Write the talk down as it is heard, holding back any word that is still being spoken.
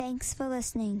Thanks for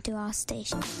listening to our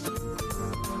station. So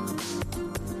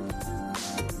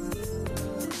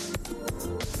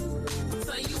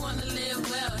you want to live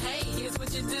well? Hey, here's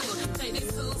what you do. Take this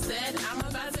tool set I'm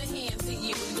about to hand to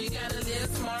you. You gotta live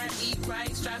smart, eat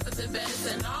right, strive for the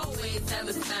best, and always have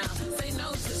a smile. Say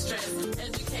no to stress.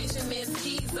 Education is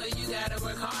key, so you gotta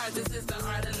work hard. This is the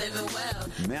art of living well.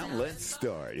 Now let's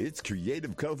start. It's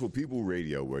Creative Colorful People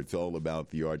Radio, where it's all about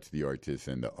the arts, the artists,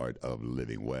 and the art of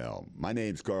living well. My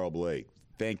name's Karl Blake.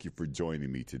 Thank you for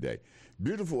joining me today.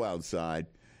 Beautiful outside,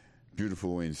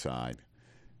 beautiful inside,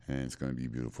 and it's going to be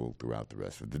beautiful throughout the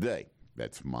rest of the day.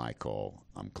 That's my call.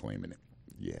 I'm claiming it.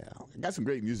 Yeah, I got some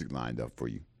great music lined up for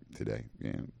you today.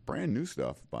 Yeah, brand new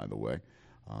stuff, by the way.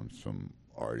 Some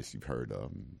artists you've heard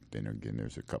of. Then again,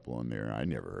 there's a couple on there I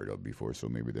never heard of before, so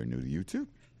maybe they're new to you too.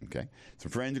 Okay,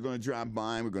 some friends are going to drop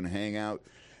by. We're going to hang out.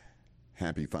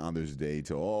 Happy Father's Day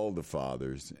to all the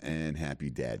fathers, and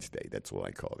Happy Dad's Day. That's what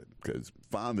I call it, because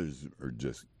fathers are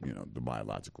just, the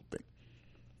biological thing.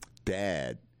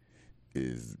 Dad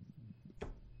is,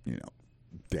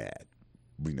 Dad.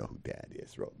 We know who Dad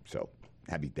is, right? So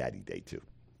Happy Daddy Day too.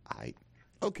 All right.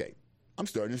 Okay, I'm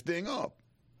starting this thing off.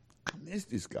 I miss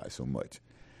this guy so much.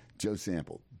 Joe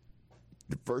Sample.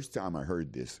 The first time I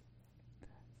heard this,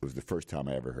 it was the first time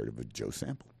I ever heard of a Joe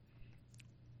Sample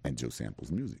and Joe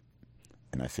Sample's music.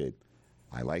 And I said,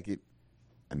 I like it.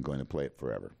 I'm going to play it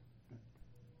forever.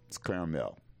 It's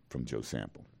Caramel from Joe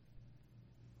Sample.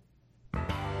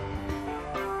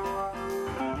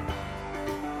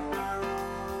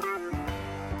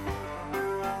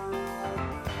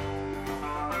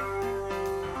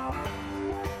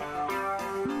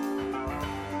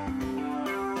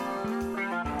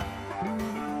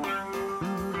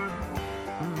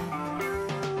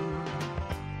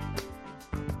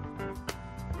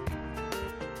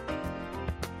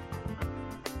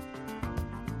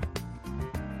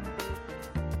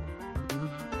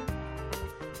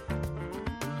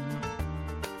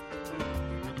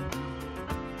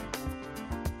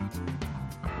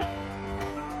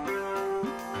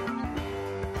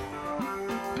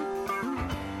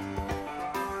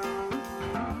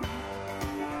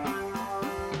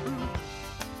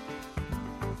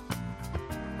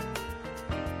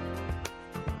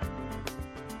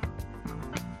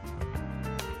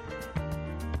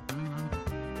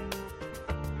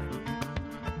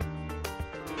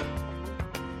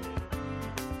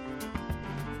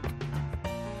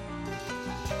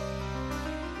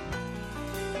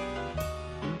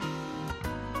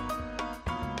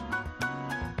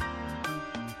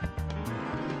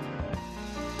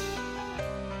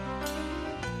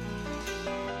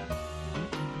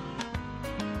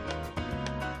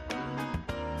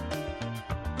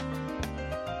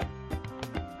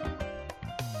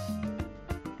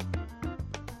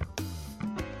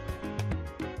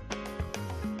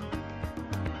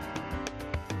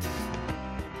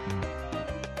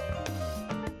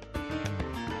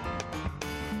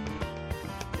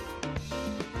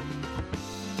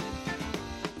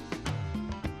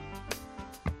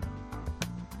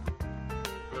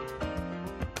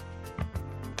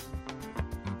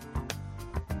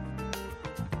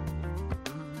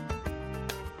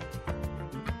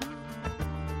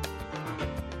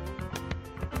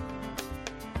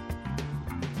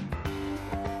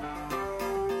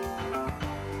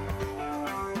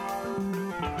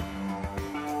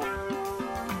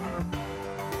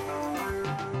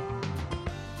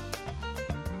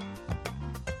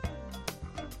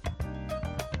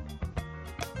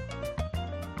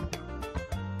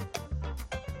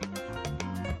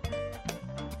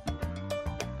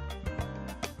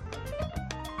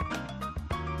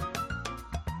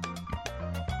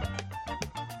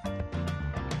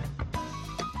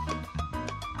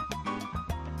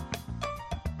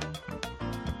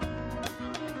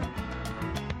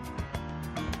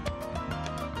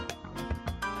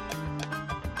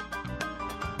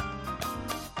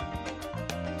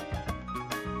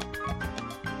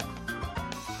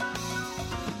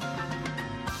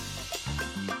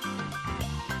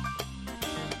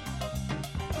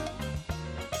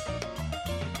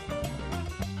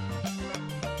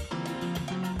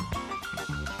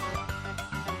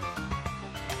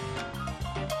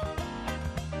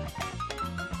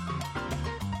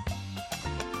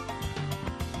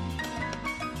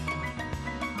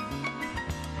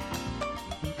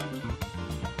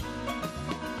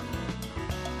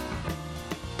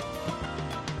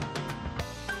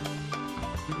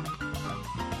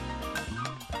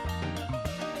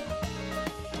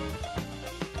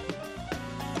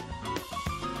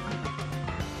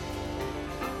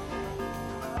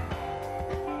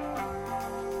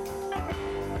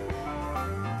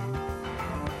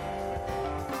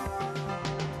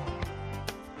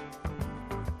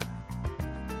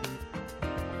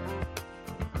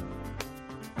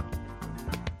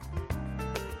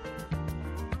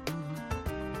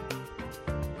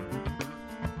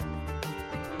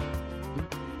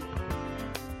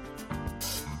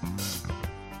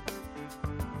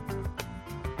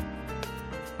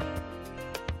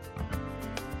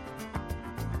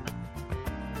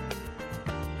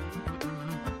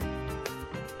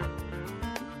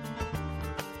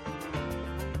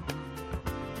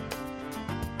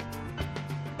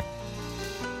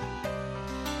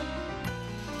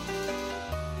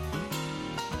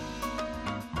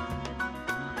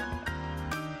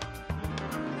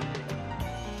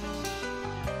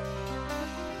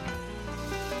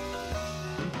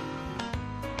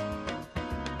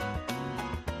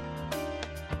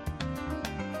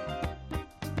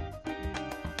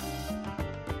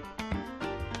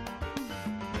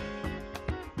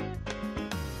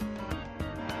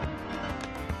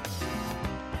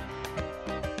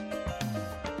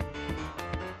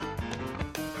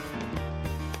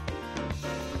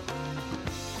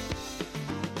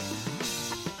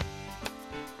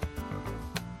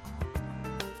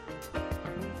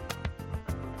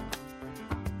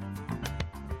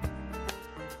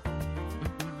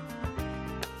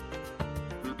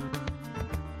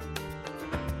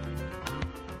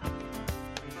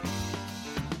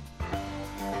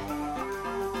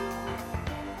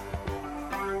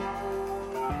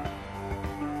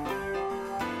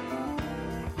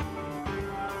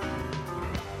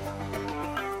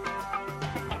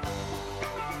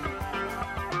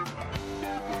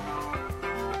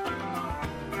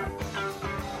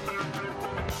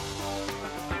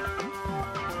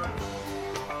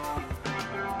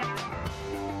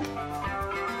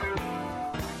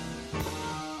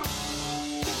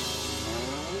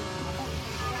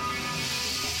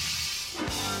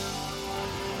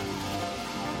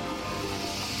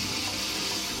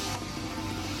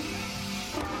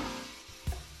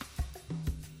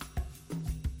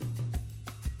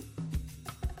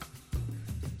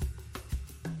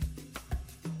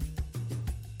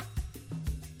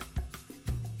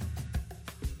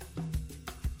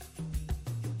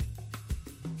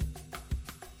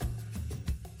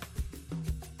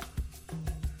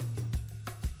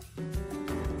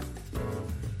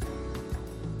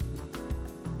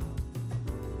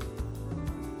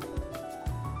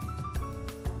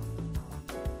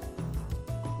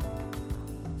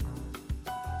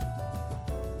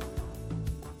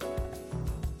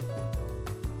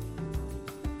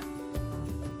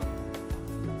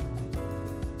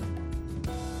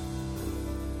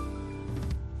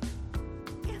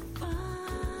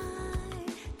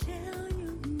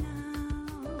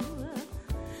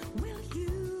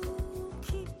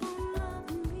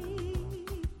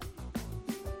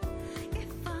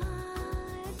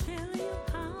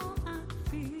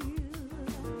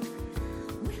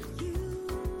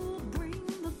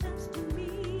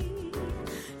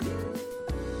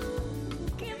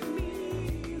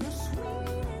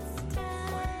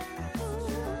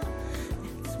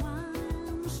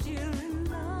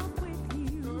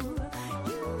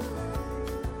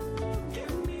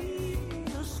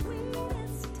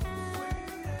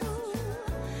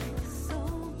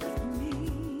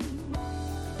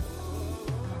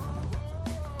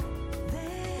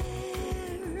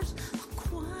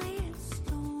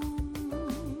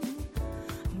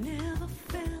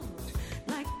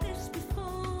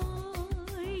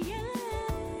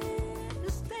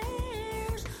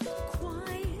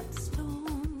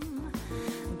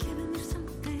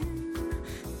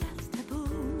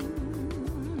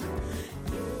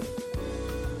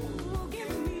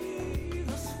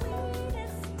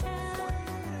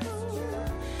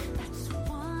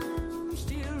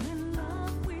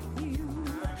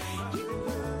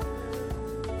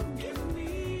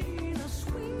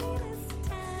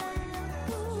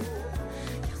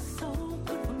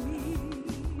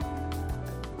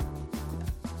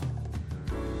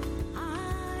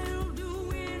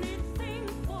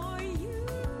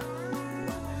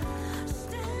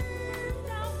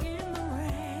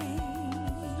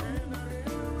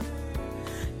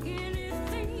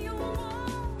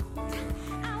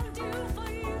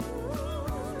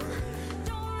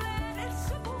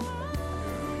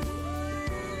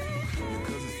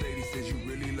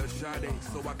 Sade,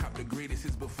 so I copped the greatest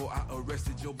hits before I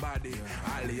arrested your body.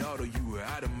 Highly auto, you were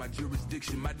out of my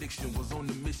jurisdiction. My diction was on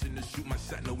the mission to shoot my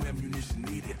shot, no ammunition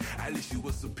needed. I list you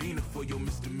a subpoena for your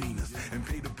misdemeanors and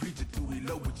pay the preacher to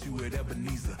elope with you at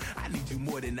Ebenezer. I need you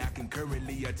more than I can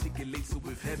currently articulate, so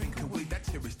if heaven could wait, I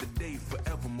cherish the day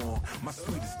forevermore. My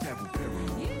sweetest taboo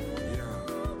paramour.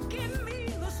 You give me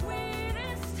the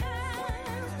sweetest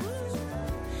taboo.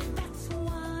 That's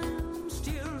why I'm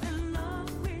still in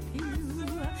love with you.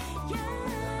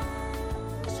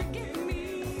 Yes, you give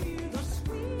me the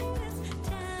sweetest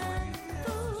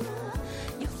taboo.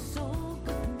 You're so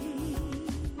good to me.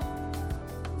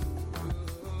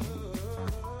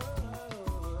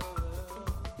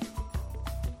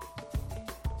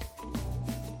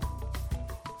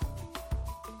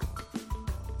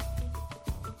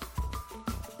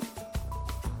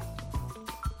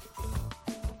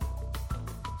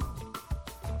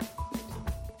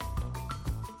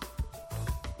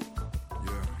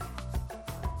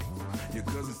 Your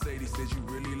cousin Sadie says you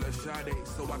really love Sade,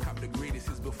 so I copped the greatest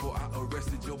hits before I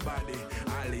arrested your body.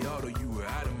 Highly auto, you were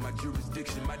out of my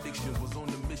jurisdiction. My diction was on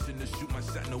the mission to shoot my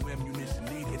shot, no ammunition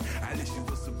needed. I list you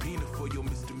a subpoena for your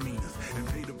misdemeanors and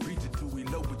pay the preacher to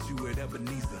elope with you at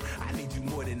Ebenezer. I need you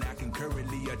more than I can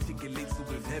currently articulate, so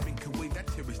if heaven could wait, I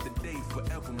cherish the day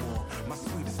forevermore. My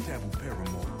sweetest taboo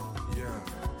paramour. Yeah.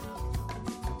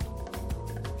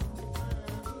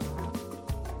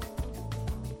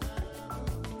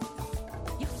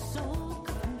 You're so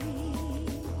good to me.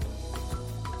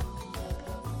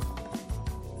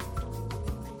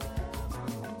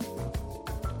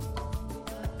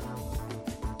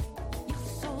 You're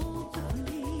so good to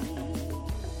me.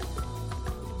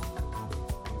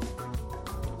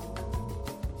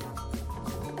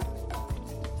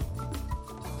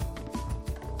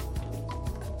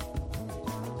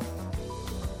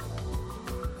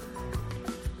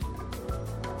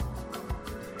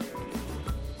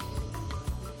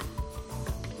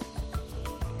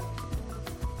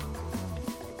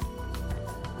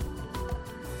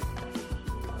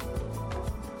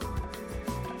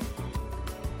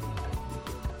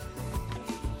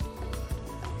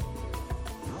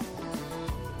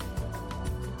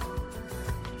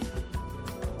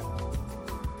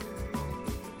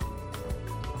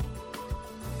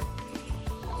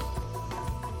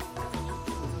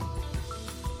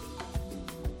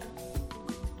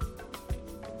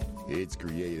 It's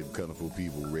Creative Colorful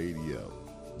People Radio.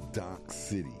 Doc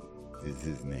City is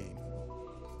his name.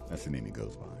 That's the name he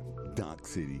goes by. Doc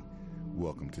City.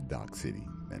 Welcome to Doc City.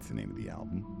 That's the name of the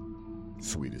album.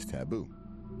 Sweetest Taboo,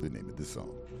 the name of the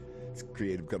song. It's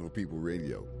Creative Colorful People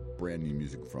Radio. Brand new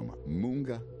music from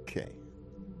Moonga K.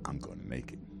 I'm Gonna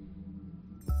Make It.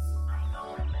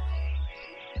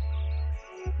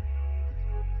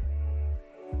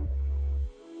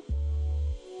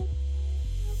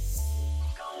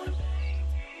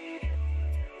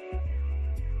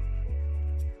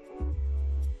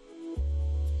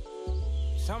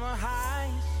 Summer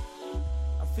highs,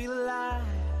 I feel alive.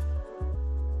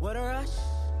 What a rush,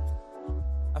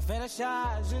 I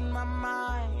fantasize in my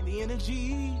mind. The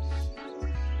energies,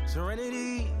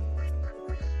 serenity.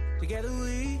 Together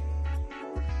we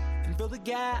can fill the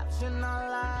gaps in our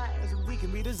lives. We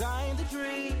can redesign the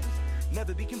dreams,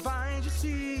 never be confined, you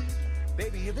see.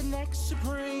 Baby, you're the next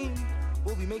supreme.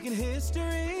 We'll be making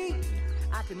history.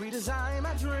 I can redesign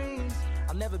my dreams.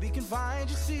 I'll never be confined,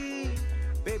 you see.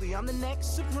 Baby, I'm the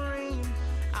next supreme.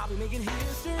 I'll be making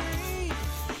history.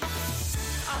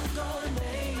 I'm gonna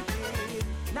make it,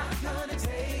 not gonna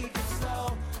take it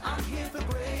slow. I'm here for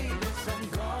greatness, I'm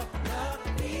gonna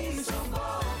be so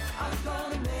bold. I'm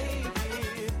gonna make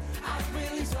it, I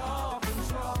release all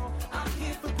control. I'm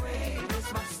here for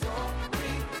greatness, my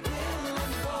story will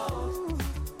unfold.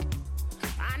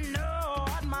 I know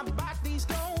what my body's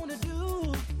gonna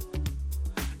do.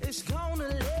 It's gonna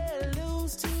let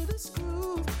loose to this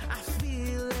groove. I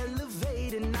feel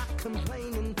elevated, not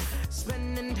complaining.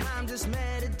 Spending time just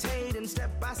meditating.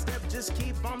 Step by step, just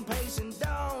keep on pacing.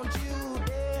 Don't you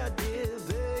dare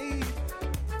deviate.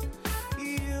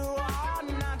 You are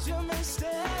not your mistake.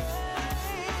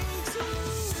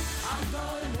 I'm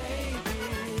gonna make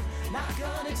it, not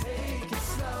gonna take it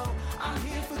slow. I'm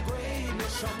here for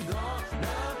greatness. I'm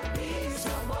gonna be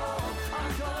so bold.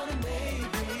 I'm gonna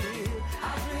make it, I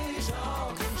release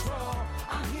all control.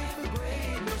 I'm here for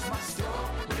greatness. My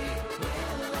story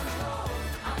will unfold.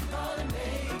 I'm gonna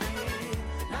make it,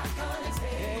 not gonna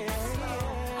take it slow.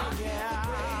 I'm here for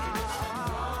greatness. I'm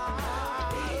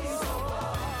gonna be so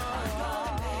bold. I'm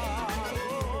gonna make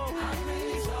it, I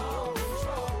release all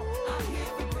control. I'm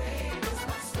here for greatness.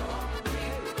 My story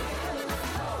will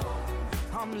unfold.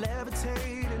 I'm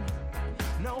levitating,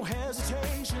 no hesitation.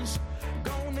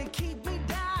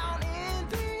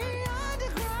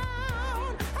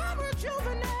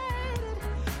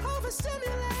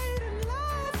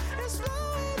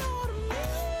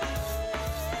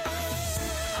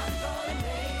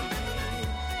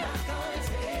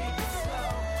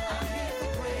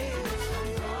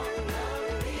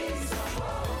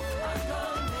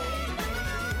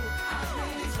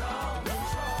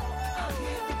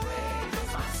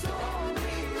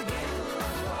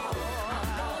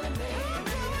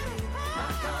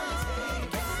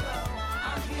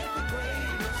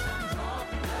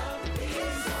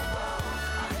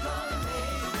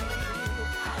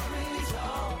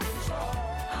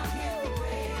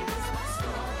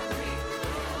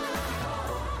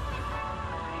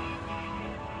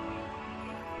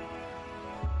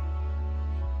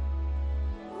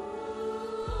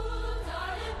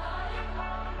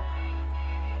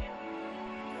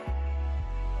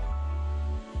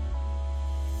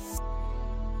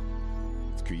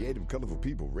 Creative Colorful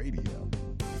People Radio.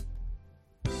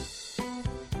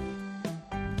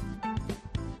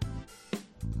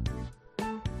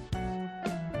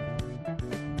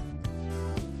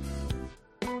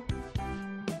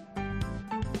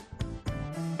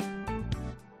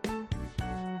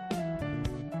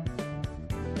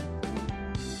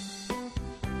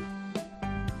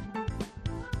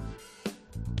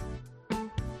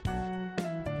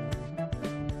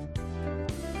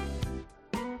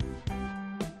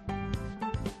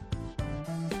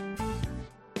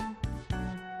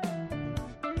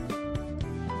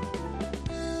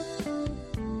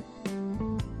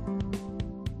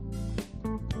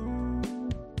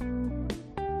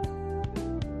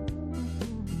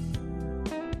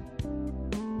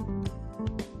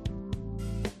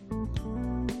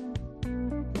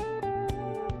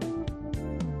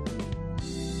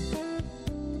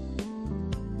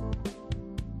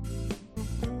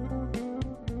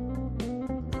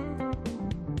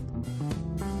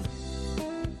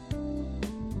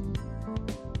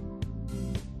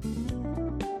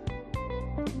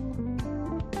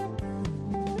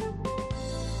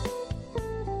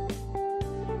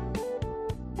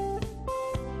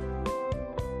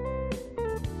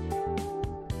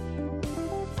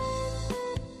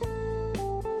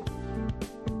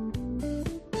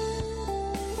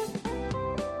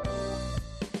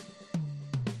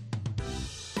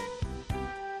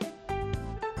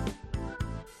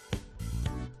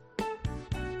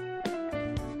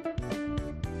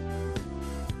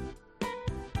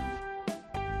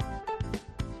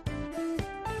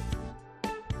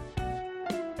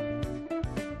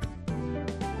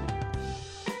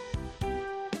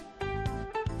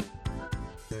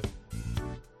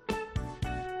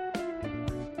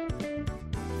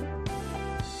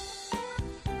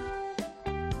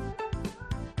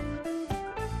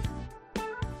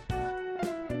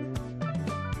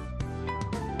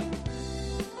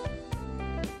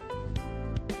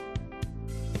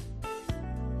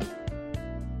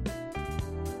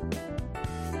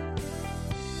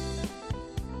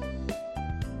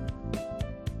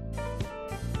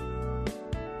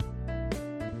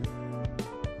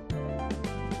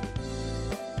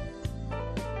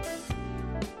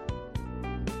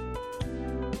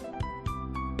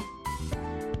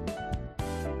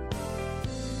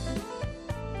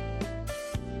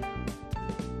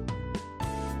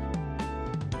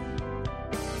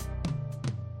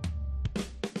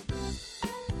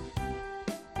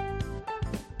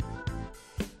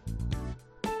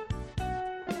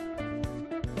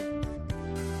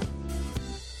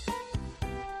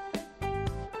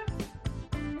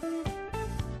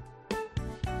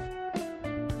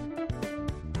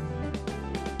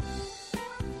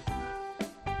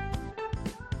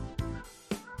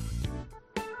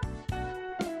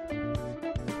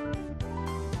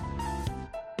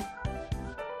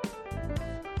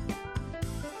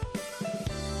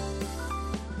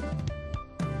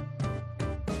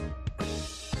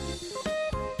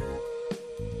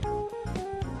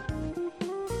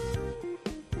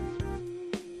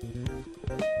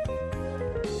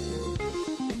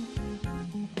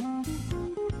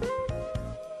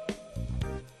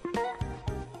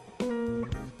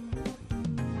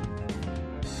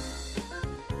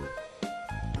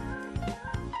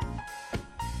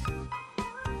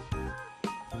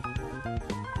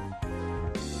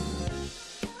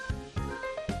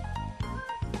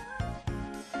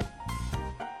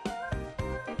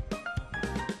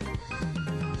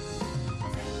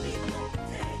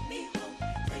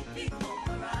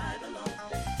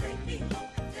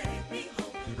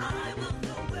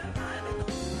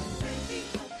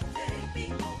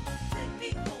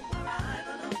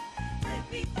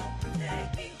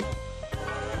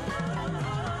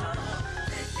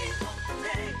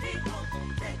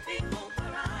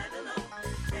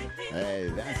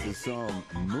 Hey, that's the song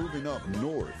Moving Up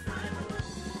North.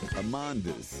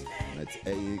 Amandus. That's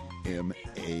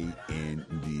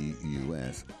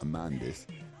Amandus. Amandus.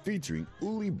 Featuring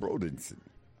UIi Brodersen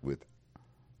with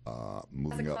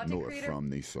Moving Up North creator from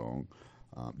the song,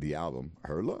 the album,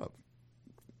 Her Love.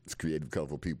 It's Creative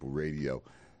Colorful People Radio.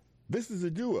 This is a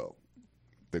duo.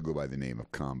 They go by the name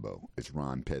of Kombo. It's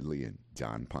Ron Pedley and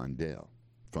John Pondell.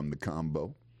 From the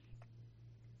Kombo,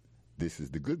 this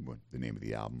is the good one, the name of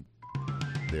the album.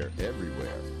 They're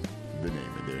everywhere. The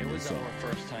name of their new song. It was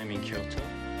our first time in Kyoto.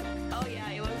 Oh yeah,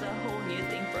 it was a whole new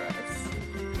thing for us.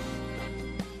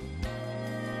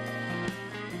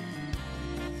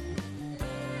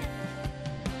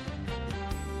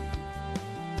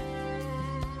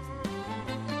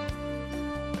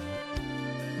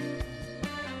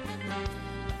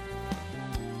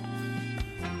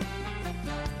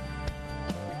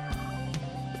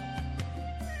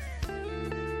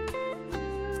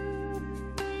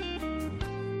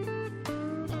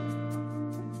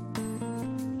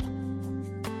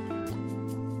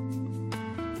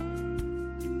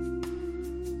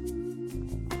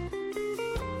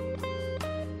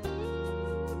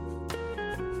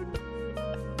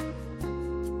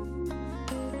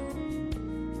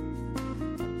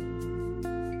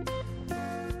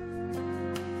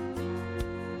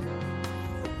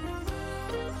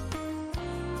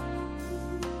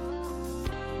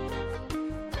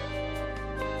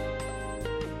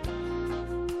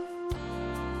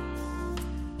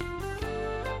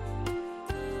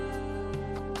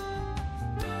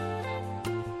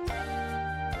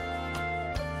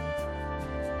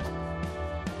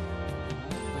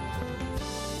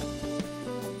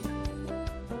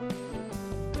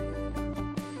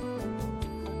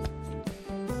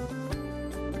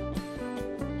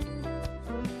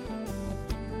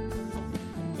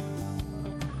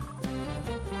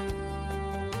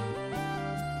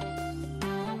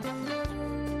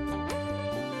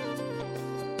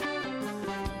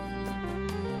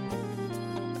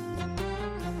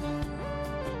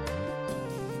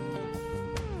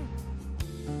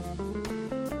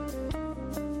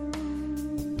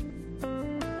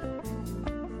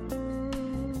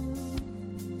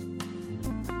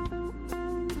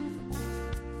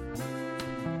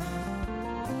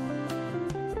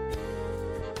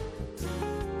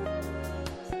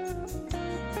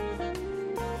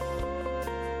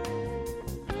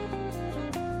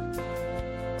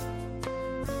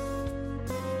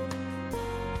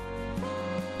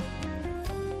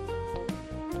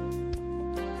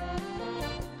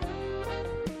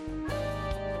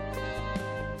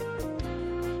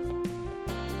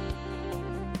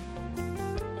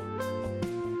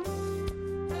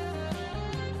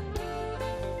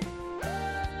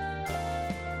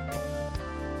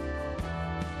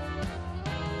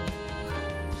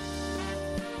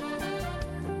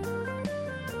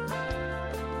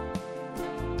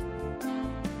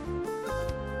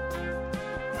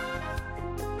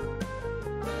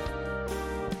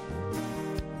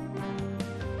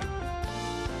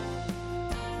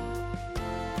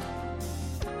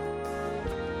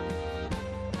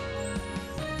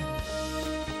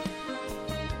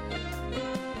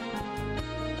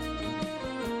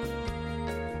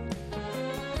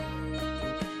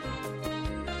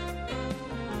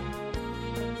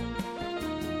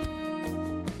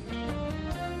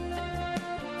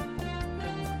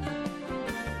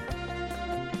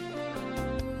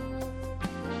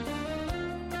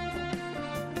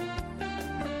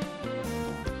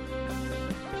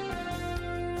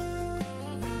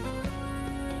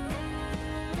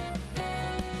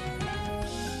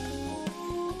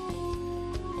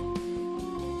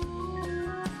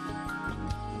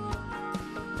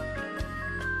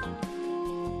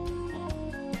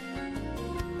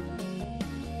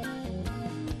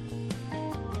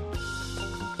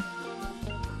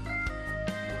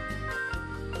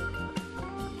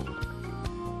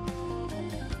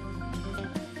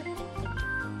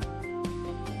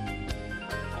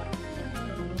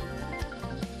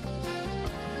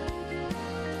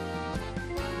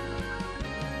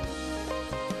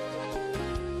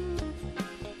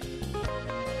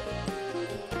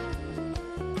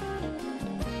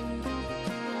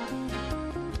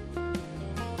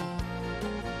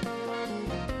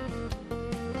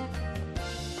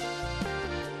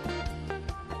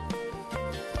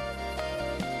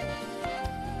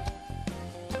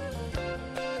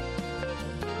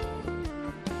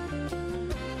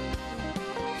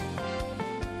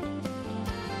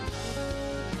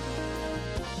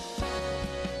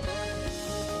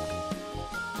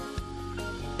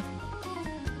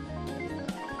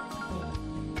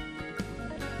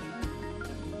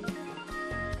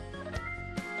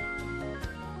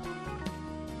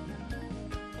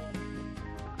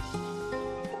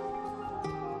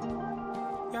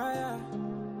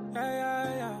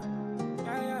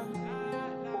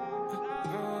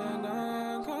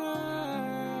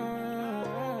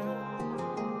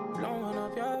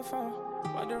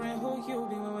 Wondering who you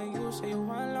be when you say you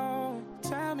alone.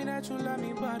 Tell me that you love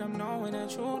me, but I'm knowing that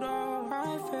you don't.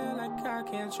 I feel like I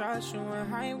can't trust you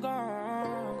when I'm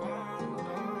gone.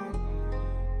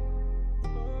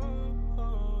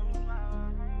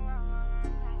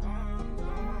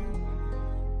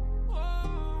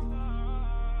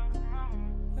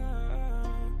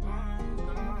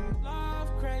 Love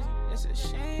crazy, it's a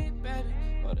shame, baby.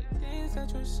 All the things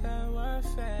that you said were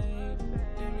fake.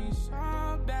 Did me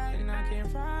so bad, and I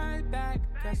can't ride back.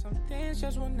 Guess some things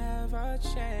just will never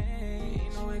change.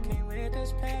 You know it came with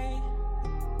this pain,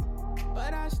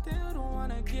 but I still don't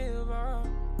wanna give up.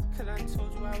 Cause I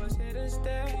told you I was here to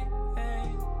stay. Hey,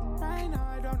 right now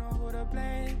I don't know who to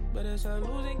blame, but it's a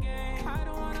losing game. I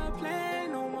don't wanna play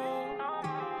no more.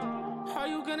 Are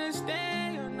you gonna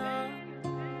stay or not?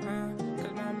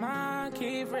 Cause my mind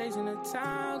keep raising, the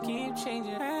time keep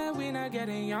changing, and we not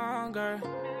getting younger.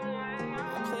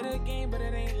 I play the game, but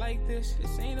it ain't like this.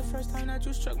 This ain't the first time that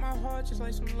you struck my heart just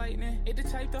like some lightning. Ain't the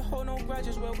type to hold no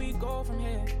grudges, where we go from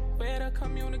here. Where the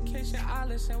communication, I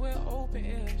listen with open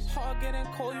ears. Heart getting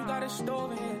cold, you got a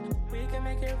stove in here. We can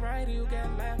make it right, or you get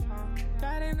left, huh?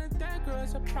 That ain't a dead girl,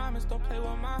 it's a promise, don't play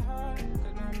with my heart.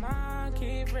 Cause my mind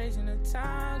keep raising, the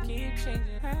time keep changing,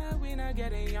 and we not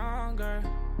getting younger.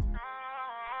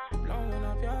 Blowing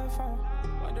up your phone,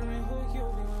 wondering who you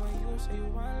be when you say you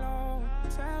alone.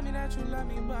 Tell me that you love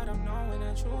me, but I'm knowing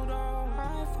that you don't.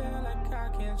 I feel like I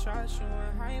can't trust you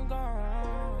when I'm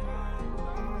gone.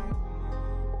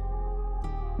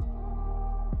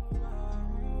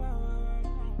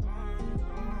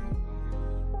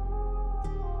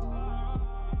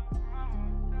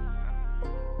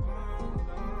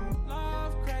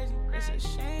 Love crazy, it's a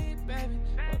shame, baby.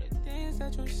 All the things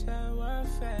that you said were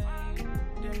fake.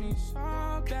 Did me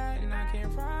so bad, and I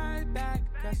can't ride back.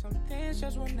 Guess some things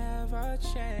just will never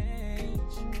change.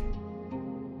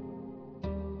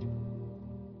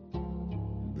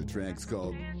 The track's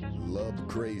called Love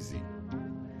Crazy.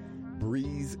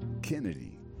 Breez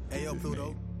Kennedy. Hey, yo,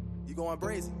 Pluto. You going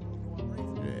brazy?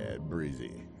 Yeah,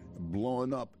 breezy.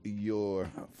 Blowing up your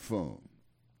phone.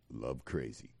 Love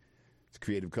Crazy. It's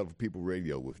Creative Colorful People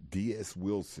Radio with D.S.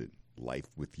 Wilson. Life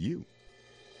with You.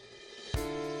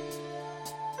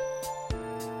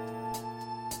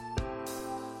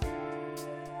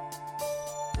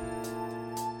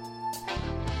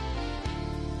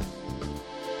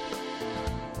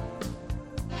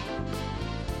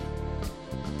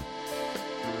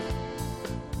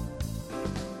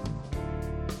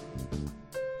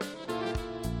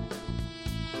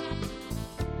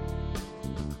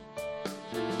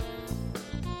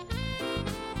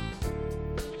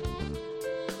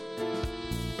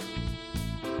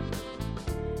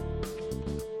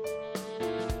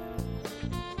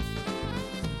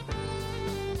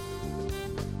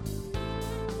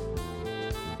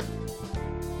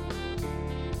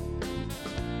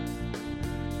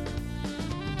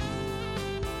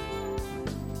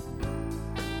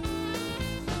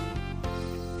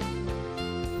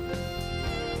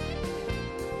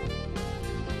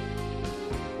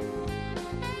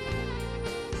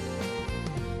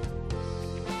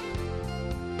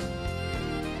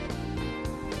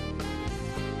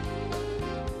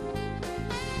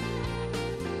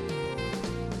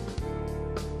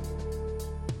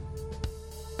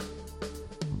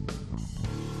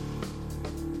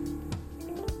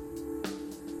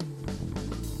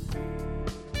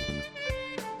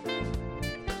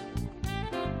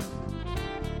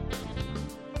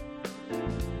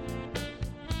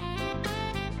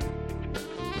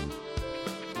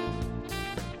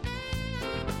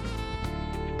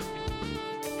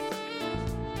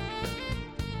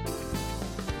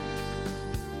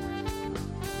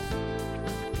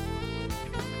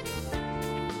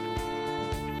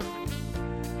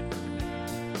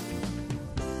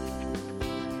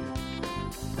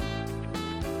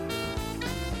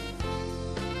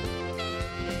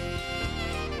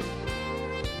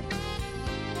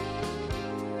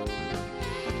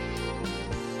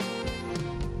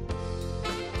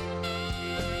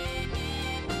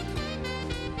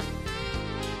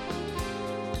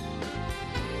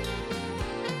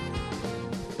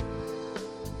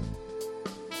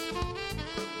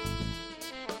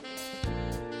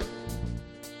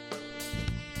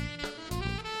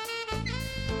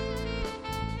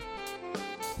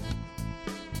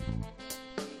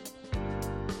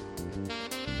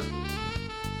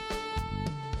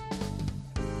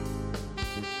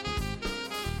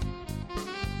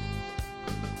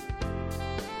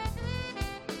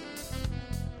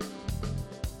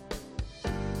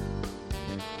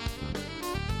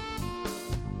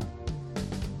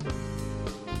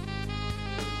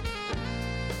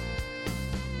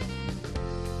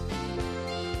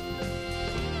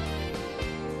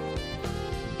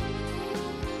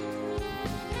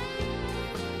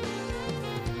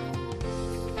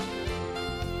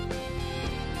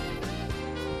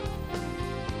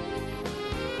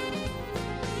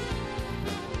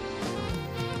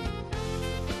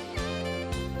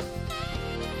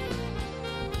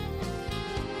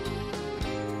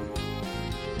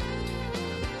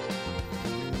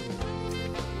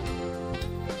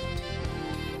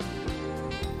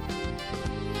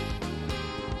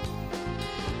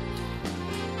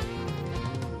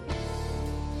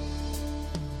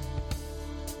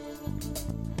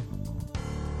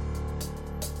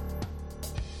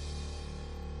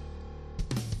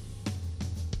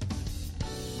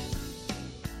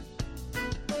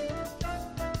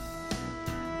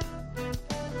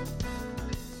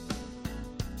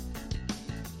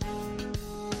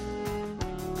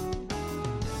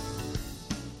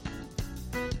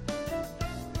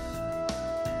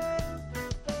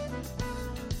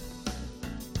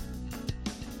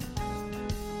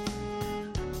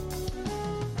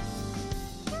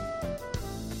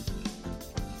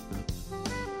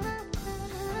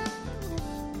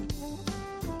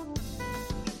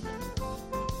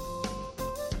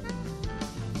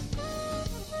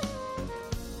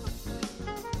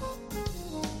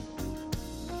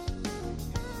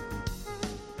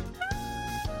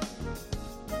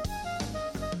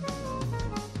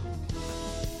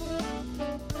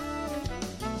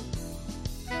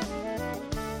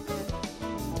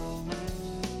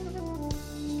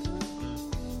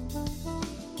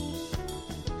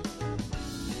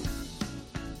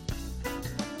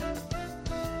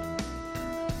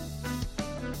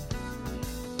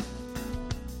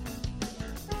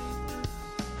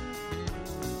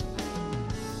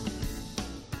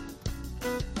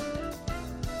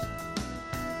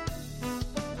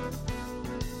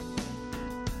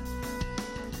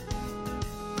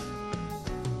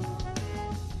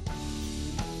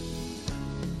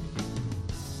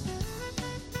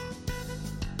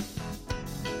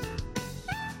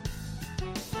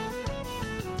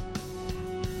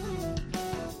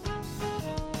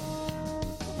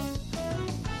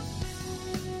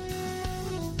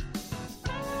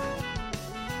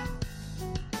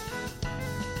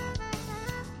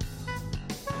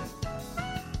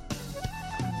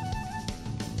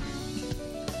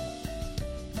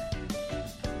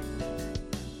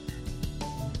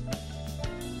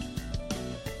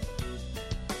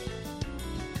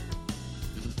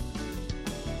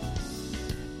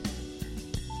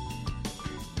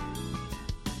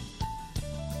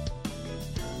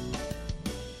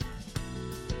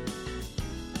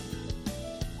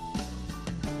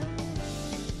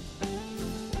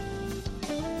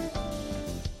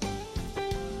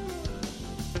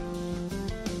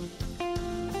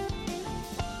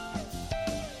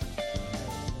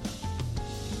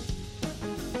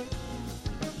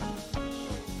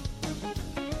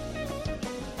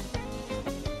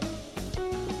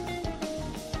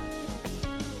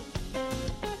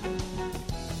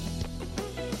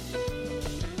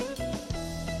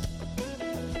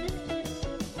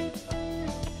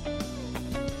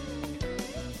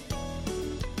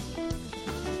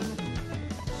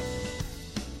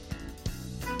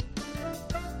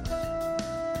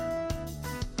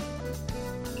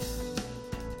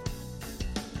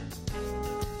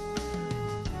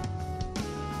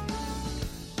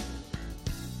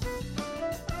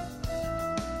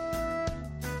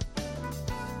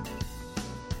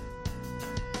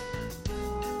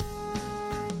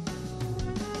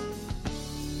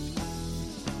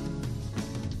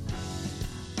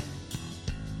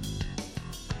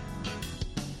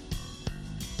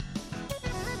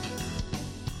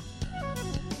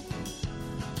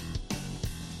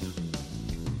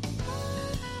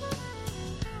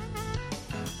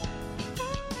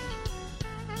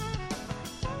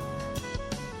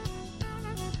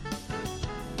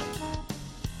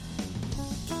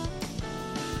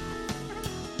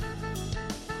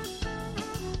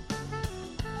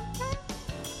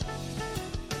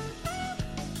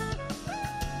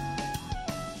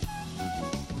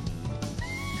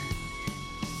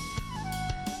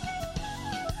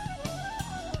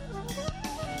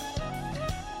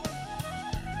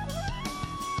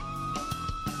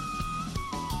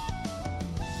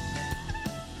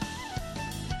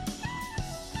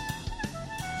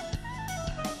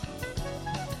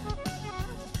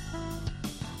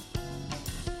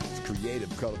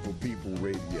 Creative Colorful People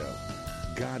Radio.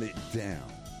 Got it down.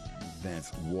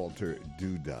 That's Walter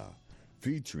Duda,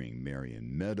 featuring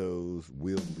Marion Meadows,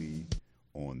 Whalum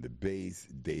on the bass,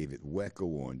 David Wecko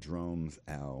on drums,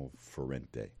 Al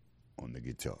Ferrante on the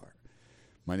guitar.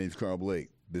 My name's Karl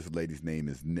Blake. This lady's name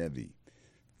is Nevi,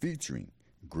 featuring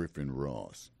Griffin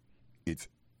Ross. It's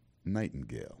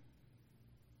Nightingale.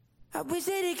 I wish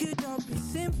that it could all be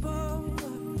simple.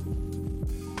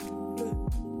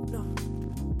 No,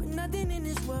 but nothing in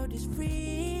this world is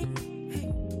free.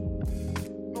 Hey.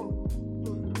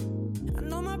 I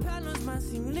know my problems might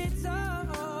seem little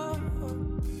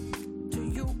to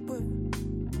you, but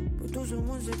those are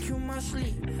ones that kill my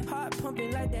sleep. Heart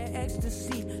pumping like that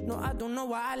ecstasy. No, I don't know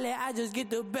why I just get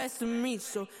the best of me.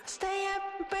 So stay up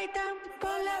and break down, pull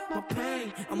out my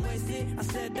pain. I'm wasted, I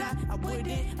said that I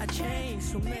wouldn't, I changed.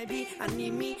 So maybe I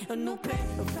need me a new pair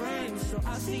of frames. So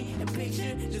I see a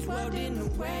picture, just world in new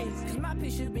ways. Cause my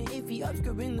picture been iffy,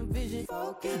 obscuring the vision.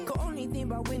 Could only think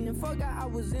about winning, forgot I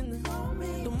was in the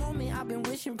moment I've been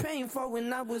wishing, praying for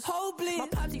when I was hopeless. My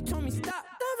pops, told me stop,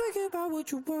 never forget about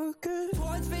what you working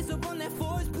towards. Face up on that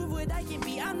force, prove what I can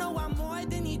be. I know I'm more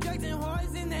than these drugs and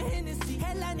whores in the Hennessy.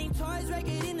 Headlining toys,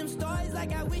 record in them stars.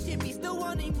 Like I wish it be still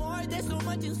wanting more. There's so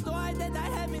much in store that I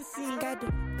haven't seen. Got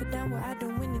to put down what I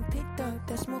done went and picked up.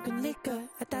 That smoking liquor.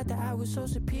 I thought that I was so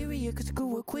superior, cause I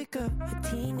grew up quicker. A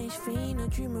teenage fiend, a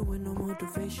dreamer with no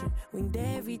motivation. Winged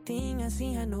everything I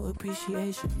seen, had no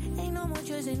appreciation. Ain't no more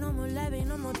choice, ain't no more love, ain't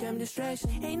no more damn distraction.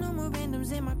 Ain't no more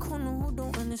randoms in my corner who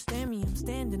don't understand me. I'm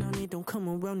standing on it, don't come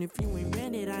around if you ain't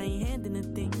branded. I ain't handing a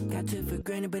thing. Got to for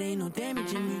granted, but ain't no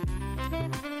damage in me.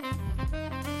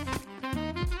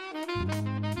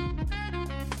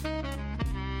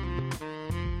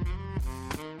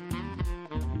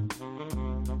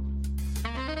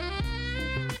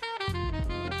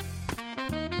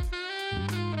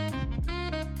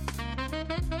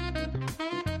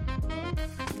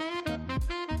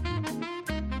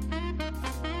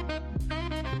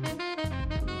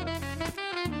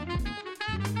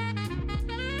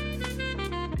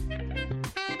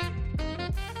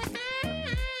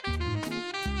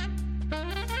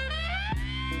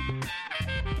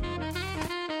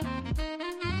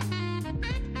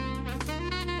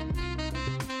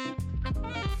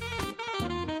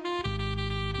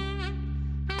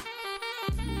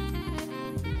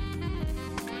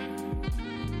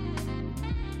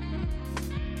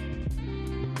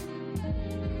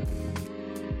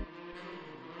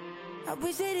 I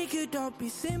wish that it could all be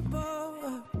simple.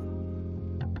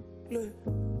 Look,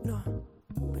 no,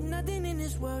 but nothing in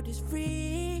this world is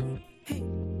free. Hey,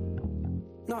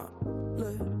 no,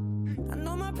 look, I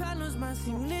know my problems might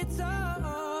seem little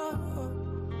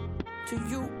to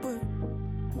you,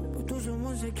 but those are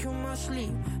ones that kill my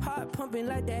sleep. Heart pumping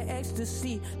like that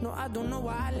ecstasy. No, I don't know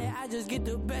why I just get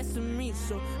the best of me.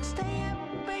 So stay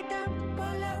up, break down,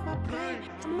 pull out my pain.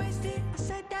 I'm wasted, I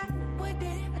said that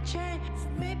wouldn't, I changed. So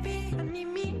maybe I need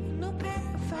me a new pair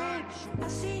of frames. I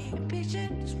see a picture,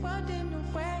 this world in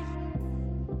a way.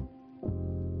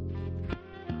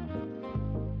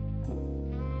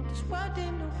 This world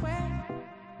in a way.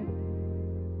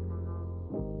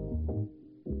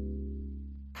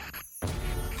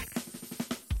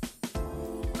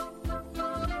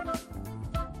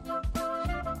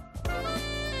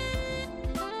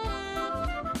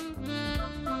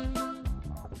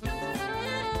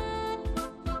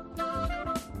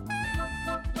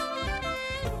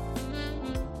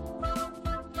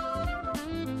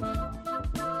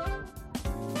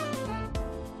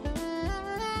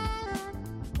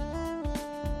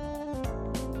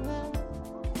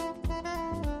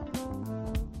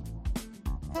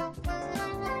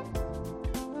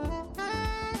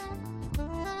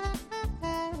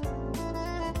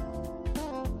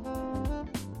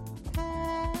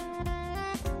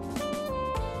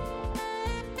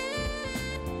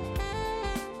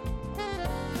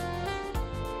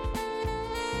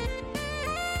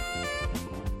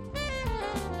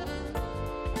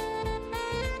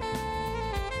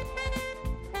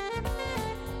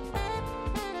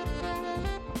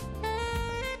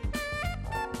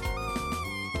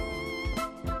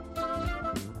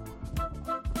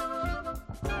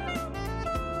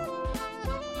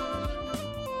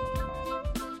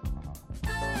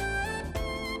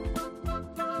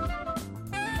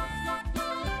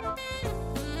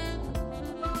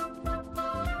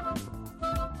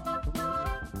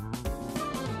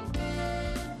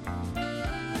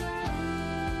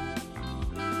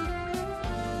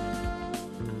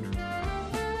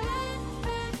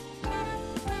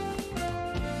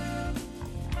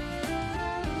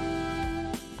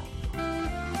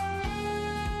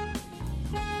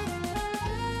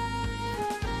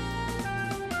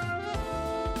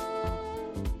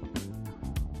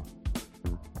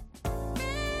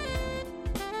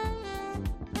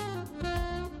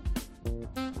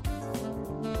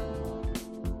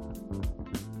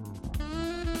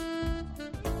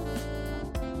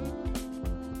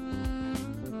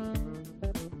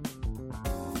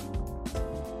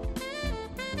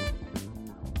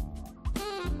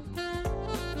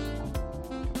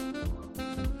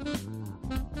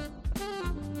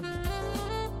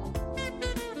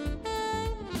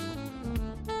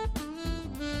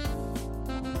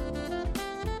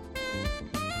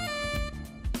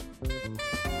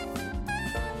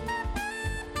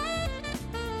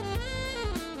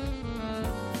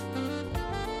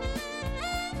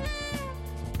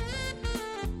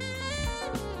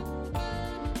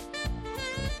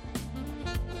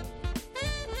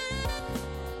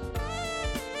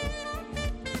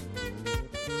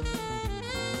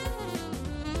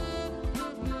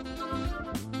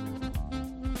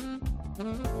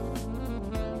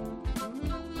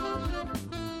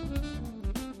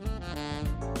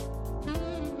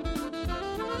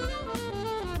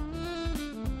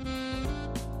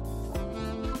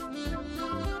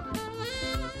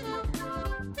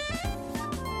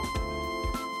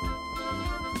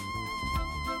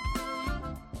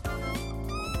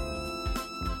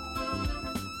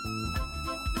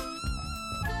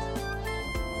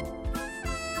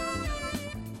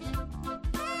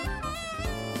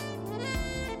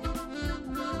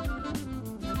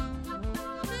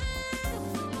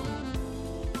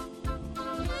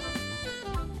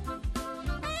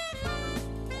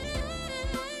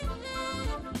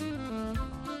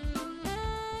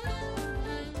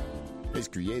 It's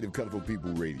Creative Colorful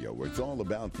People Radio, where it's all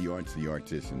about the arts, the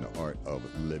artists, and the art of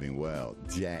living well.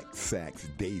 Jack Sax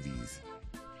Davies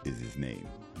is his name.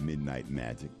 Midnight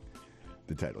Magic,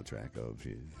 the title track of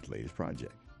his latest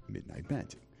project, Midnight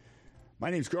Magic. My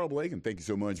name's Karl Blake, and thank you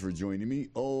so much for joining me.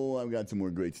 Oh, I've got some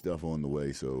more great stuff on the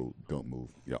way, so don't move.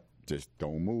 Yep, just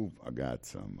don't move. I got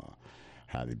some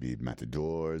Halibab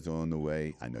Matadors on the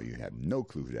way. I know you have no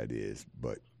clue who that is,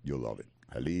 but you'll love it.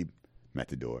 Halibab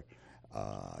Matador.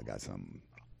 I got some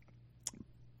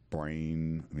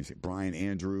Brien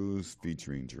Andrews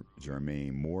featuring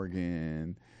Jermaine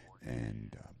Morgan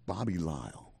and Bobby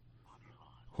Lyle,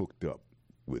 hooked up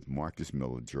with Marcus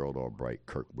Miller, Gerald Albright,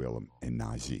 Kirk, Whalum, and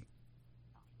Najee.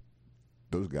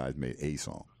 Those guys made a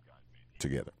song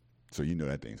together. So you know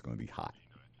that thing's going to be hot.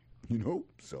 You know?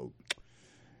 So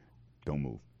don't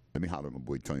move. Let me holler at my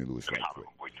boy Tony Lewis right quick.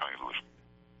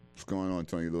 What's going on,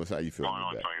 Tony Lewis? How you feeling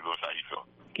today?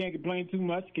 Can't complain too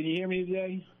much. Can you hear me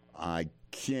today? I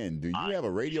can. Do you have a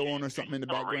radio on or something in the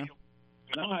background?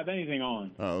 I don't have anything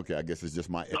on. Oh, okay. I guess it's just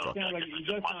my echo. It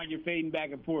does sound like you're fading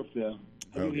back and forth, though.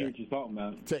 I do hear what you're talking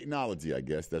about. Technology, I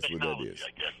guess. That's what that is.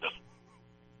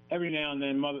 Every now and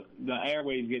then, the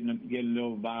airwaves getting a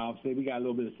little biopsy. We got a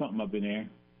little bit of something up in there.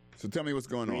 So tell me what's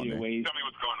going on there. Tell me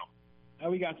what's going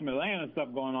on. We got some Atlanta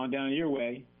stuff going on down your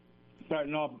way.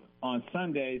 Starting off on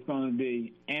Sunday, it's going to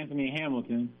be Anthony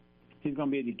Hamilton. He's going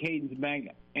to be at the Cadence Bank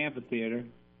Amphitheater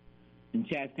in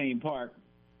Chastain Park.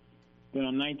 Then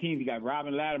on 19th, you got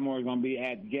Robin Lattimore going to be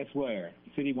at, guess where?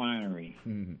 City Winery.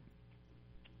 Mm-hmm.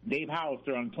 Dave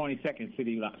Hollister on the 22nd,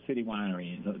 City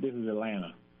Winery. This is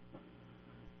Atlanta.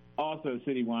 Also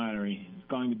City Winery. It's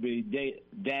going to be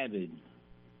David.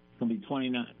 It's going to be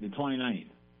the 29th.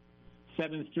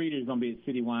 7th Street is going to be at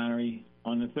City Winery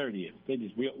on the 30th. They're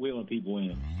just wheeling people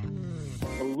in.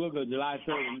 But we will go July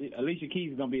 3rd. Alicia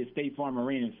Keys is going to be at State Farm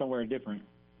Arena, somewhere different.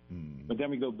 But then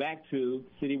we go back to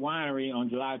City Winery on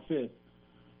July 5th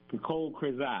for Cole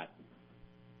Crizat.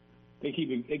 They keep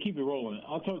it rolling.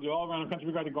 I told you all around the country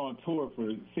we got to go on tour for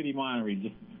City Winery.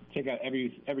 Just check out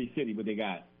every city what they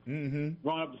got. Mm-hmm.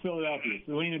 Going up to Philadelphia,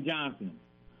 Selena Johnson,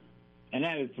 and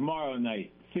that is tomorrow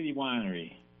night. City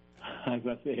Winery, as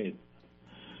I said.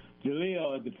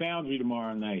 Jaleel at the Foundry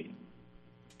tomorrow night.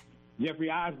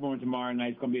 Jeffrey Osborne tomorrow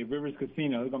night is going to be at Rivers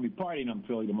Casino. They're going to be partying up in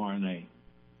Philly tomorrow night.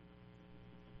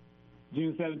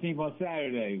 June 17th on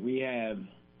Saturday, we have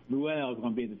Lyle is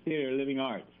going to be at the Theater of Living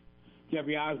Arts.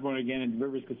 Jeffrey Osborne again at the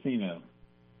Rivers Casino.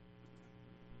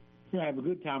 We're going to have a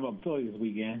good time up in Philly this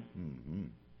weekend. Mm-hmm.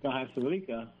 Going to have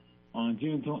Salika on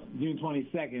June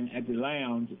 22nd at the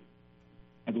Lounge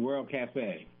at the World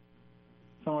Cafe.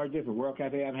 Somewhere different. World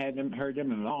Cafe, I haven't heard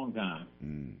them in a long time.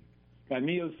 Got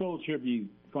Neo Soul Tribute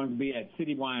going to be at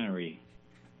City Winery,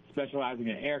 specializing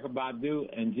in Erykah Badu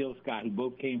and Jill Scott, who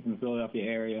both came from the Philadelphia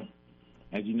area,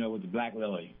 as you know, with the Black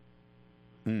Lily.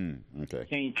 Okay.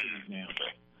 Change cities now.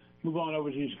 Move on over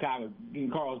to Chicago,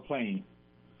 getting Carl's plane.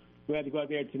 We have to go out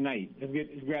there tonight. Let's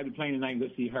grab the plane tonight and go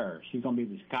see her. She's going to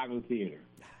be at the Chicago Theater.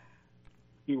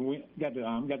 You got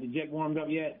the jet warmed up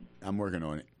yet? I'm working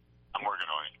on it.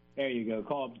 There you go.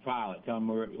 Call up the pilot. Tell them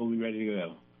we'll be ready to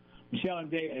go. Michelle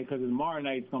and Dago, because tomorrow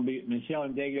night it's going to be Michelle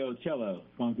and Dago Cello.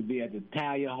 It's going to be at the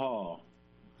Talia Hall.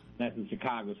 That's in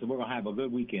Chicago. So we're going to have a good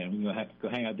weekend. We're going to have to go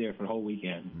hang out there for the whole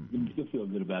weekend. You'll feel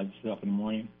good about yourself in the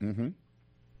morning. Mm-hmm.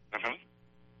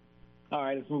 All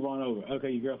right, let's move on over.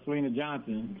 Okay, your girl Selena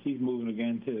Johnson, she's moving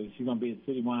again, too. She's going to be at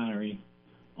City Winery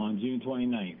on June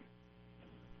 29th.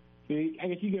 See, I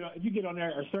guess if you get on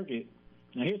there, our circuit.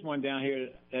 Now, here's one down here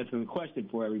that's a question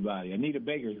for everybody. Anita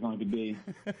Baker is going to be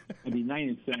at the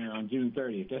United Center on June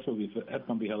 30th. That's going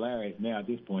to be hilarious now at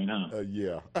this point, huh?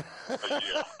 Yeah.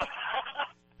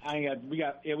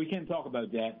 We can't talk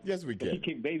about that. Yes, we can. She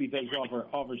kicked Babyface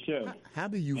off her show. How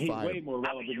do you fire? He's way more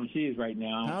relevant than she is right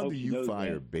now. How do you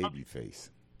fire Babyface?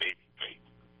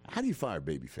 How do you fire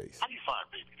Babyface?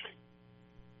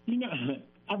 You know,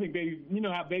 I think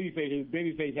how Babyface is.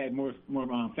 Babyface had more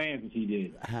fans than she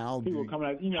did. People were coming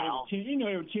out.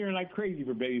 They were cheering like crazy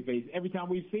for Babyface. Every time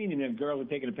we've seen him, them girls are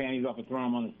taking the panties off and throwing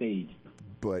them on the stage.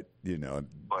 But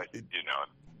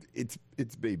it's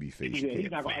Babyface.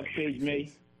 He's not going to upstage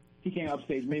me. He can't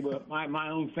upstage me, but my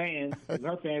own fans,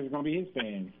 her fans are going to be his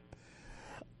fans.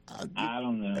 I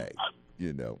don't know. Hey,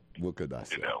 what could I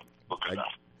say?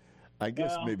 I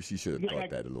guess maybe she should have thought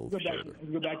that a little further.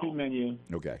 Let's go back to the menu.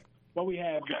 Okay. Well, we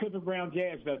have the Clifford Brown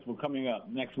Jazz Festival coming up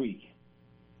next week.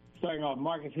 Starting off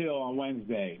Marcus Hill on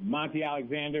Wednesday, Monty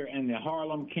Alexander and the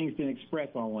Harlem Kingston Express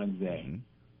on Wednesday,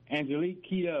 Angelique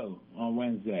Kiddo on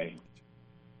Wednesday.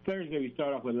 Thursday, we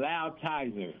start off with Lyle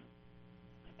Tizer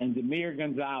and Demir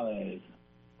Gonzalez,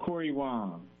 Corey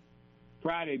Wong.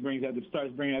 Friday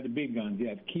starts bringing out the big guns. You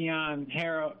have Keon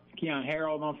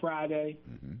Harold on Friday,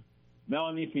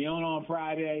 Melanie Fiona on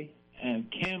Friday, and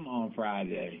Kim on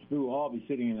Friday. We will all be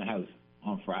sitting in the house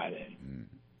on Friday.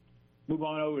 Move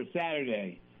on over to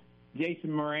Saturday.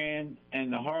 Jason Moran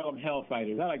and the Harlem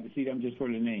Hellfighters. I like to see them just for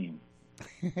the name.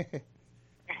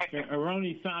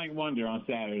 Aroni Sonic Wonder on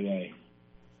Saturday.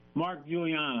 Mark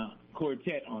Juliana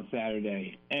Quartet on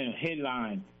Saturday. And a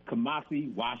headline,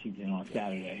 Kamasi Washington on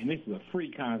Saturday. And this is a free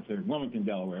concert, Wilmington,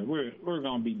 Delaware. We're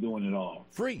going to be doing it all.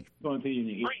 Free. Going to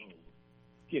you.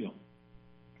 Get them.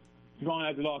 Going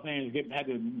out to Los Angeles, had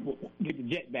to get the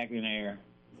jet back in the air.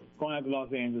 Going out to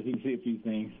Los Angeles, you can see a few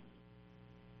things.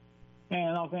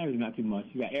 Man, Los Angeles is not too much.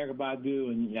 You got Erykah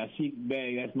Badu and you got Sheik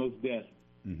Bey. That's Most Best.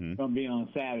 Going to be on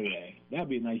Saturday. That'll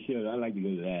be a nice show. I'd like to go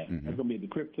to that. That's going to be at the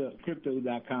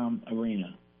Crypto.com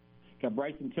Arena. Got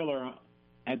Bryson Tiller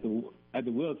at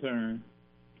the Will Turn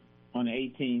on the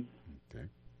 18th. Okay.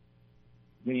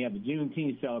 Then you have the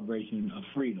Juneteenth celebration of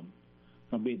freedom.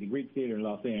 It's going to be at the Greek Theater in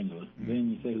Los Angeles.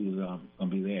 Then you say who's going to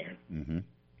be there.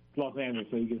 Los Angeles,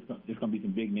 so there's going to be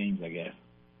some big names, I guess.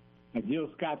 Like Jill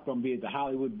Scott's going to be at the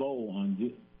Hollywood Bowl on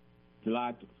June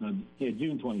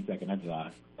 22nd. Not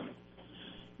July.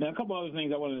 Now, a couple other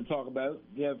things I wanted to talk about.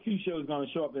 You have a few shows going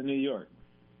to show up in New York.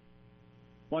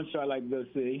 One show I'd like to go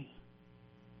see.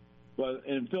 Well,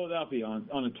 in Philadelphia on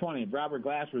the 20th, Robert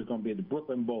Glasper is going to be at the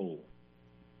Brooklyn Bowl.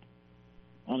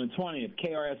 On the 20th,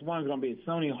 KRS-One is going to be at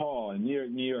Sony Hall in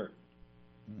New York.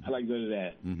 I'd like to go to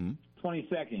that.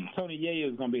 22nd, Tony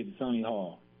Yayo is going to be at the Sony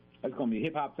Hall. That's going to be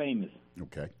Hip Hop Famous.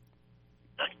 Okay.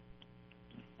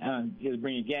 Just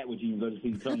bring your gat with you and go to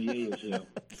see the Tony Yayo show.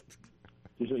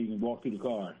 Just so you can walk through the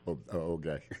car. Oh,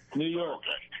 okay. New York,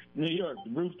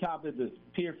 the rooftop at the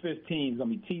Pier 15 is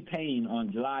going to be T-Pain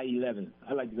on July 11th.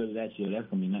 I'd like to go to that show. That's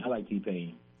going to be nice. I like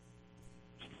T-Pain.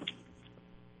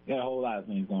 Got a whole lot of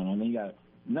things going on. Then you got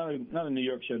another New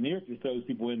York show. New York just throws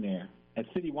people in there. At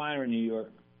City Winery in New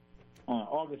York on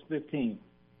August 15th,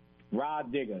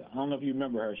 Rod Digger. I don't know if you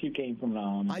remember her. She came from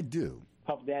the I do.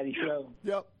 Puff Daddy show.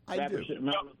 Yep, I do.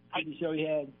 Remember the show he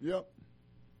had? Yep.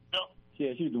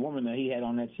 Yeah, she was the woman that he had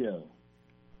on that show.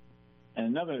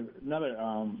 And another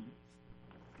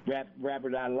rapper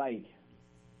that I like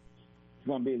is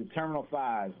going to be at the Terminal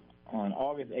 5 on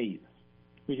August 8th.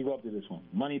 We should go up to this one.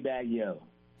 Moneybag Yo.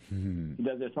 He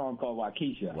does this song called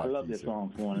Waukesha. I love this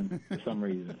song for some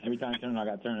reason. Every time I turn it on,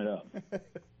 I got to turn it up.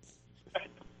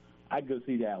 I'd go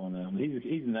see that one, though.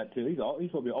 He's a nut, too. He's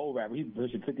supposed to be an old rapper. He's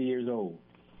pushing 50 years old.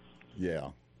 Yeah.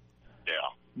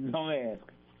 Don't ask.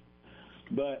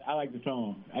 But I like the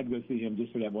song. I'd go see him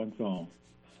just for that one song.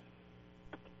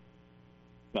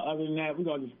 But other than that, we're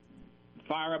going to just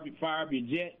fire up your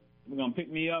jet. We're going to pick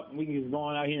me up, and we can just go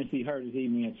on out here and see her this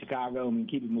evening in Chicago, and we can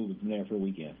keep it moving from there for the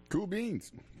weekend. Cool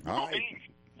beans. All right.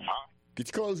 Get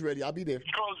your clothes ready. I'll be there.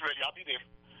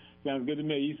 Sounds good to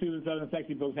me. You Susan Southern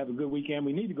Sexy folks have a good weekend.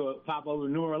 We need to go pop over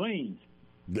to New Orleans.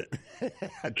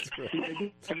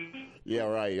 Yeah,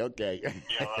 right. Okay.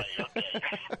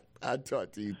 I'll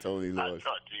talk to you, Tony Lewis.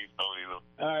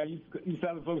 All right, you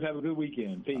Southern folks have a good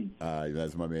weekend. Peace. All right,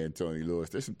 that's my man, Tony Lewis.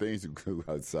 There's some things to go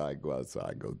outside, go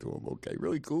do them, okay?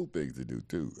 Really cool things to do,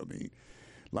 too. I mean,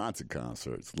 lots of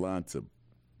concerts, lots of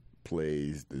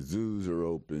plays. The zoos are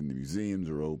open. The museums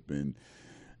are open.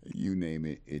 You name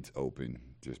it, it's open.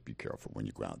 Just be careful when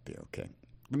you go out there, okay?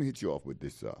 Let me hit you off with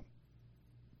this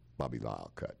Bobby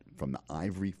Lyle cut from the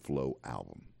Ivory Flow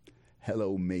album.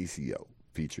 Hello, Maceo,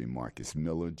 featuring Marcus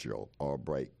Miller, Gerald,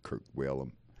 Albright, Kirk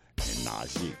Whalum, and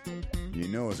Najee. You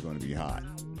know it's going to be hot.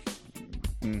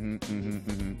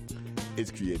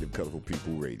 It's Creative Colorful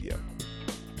People Radio.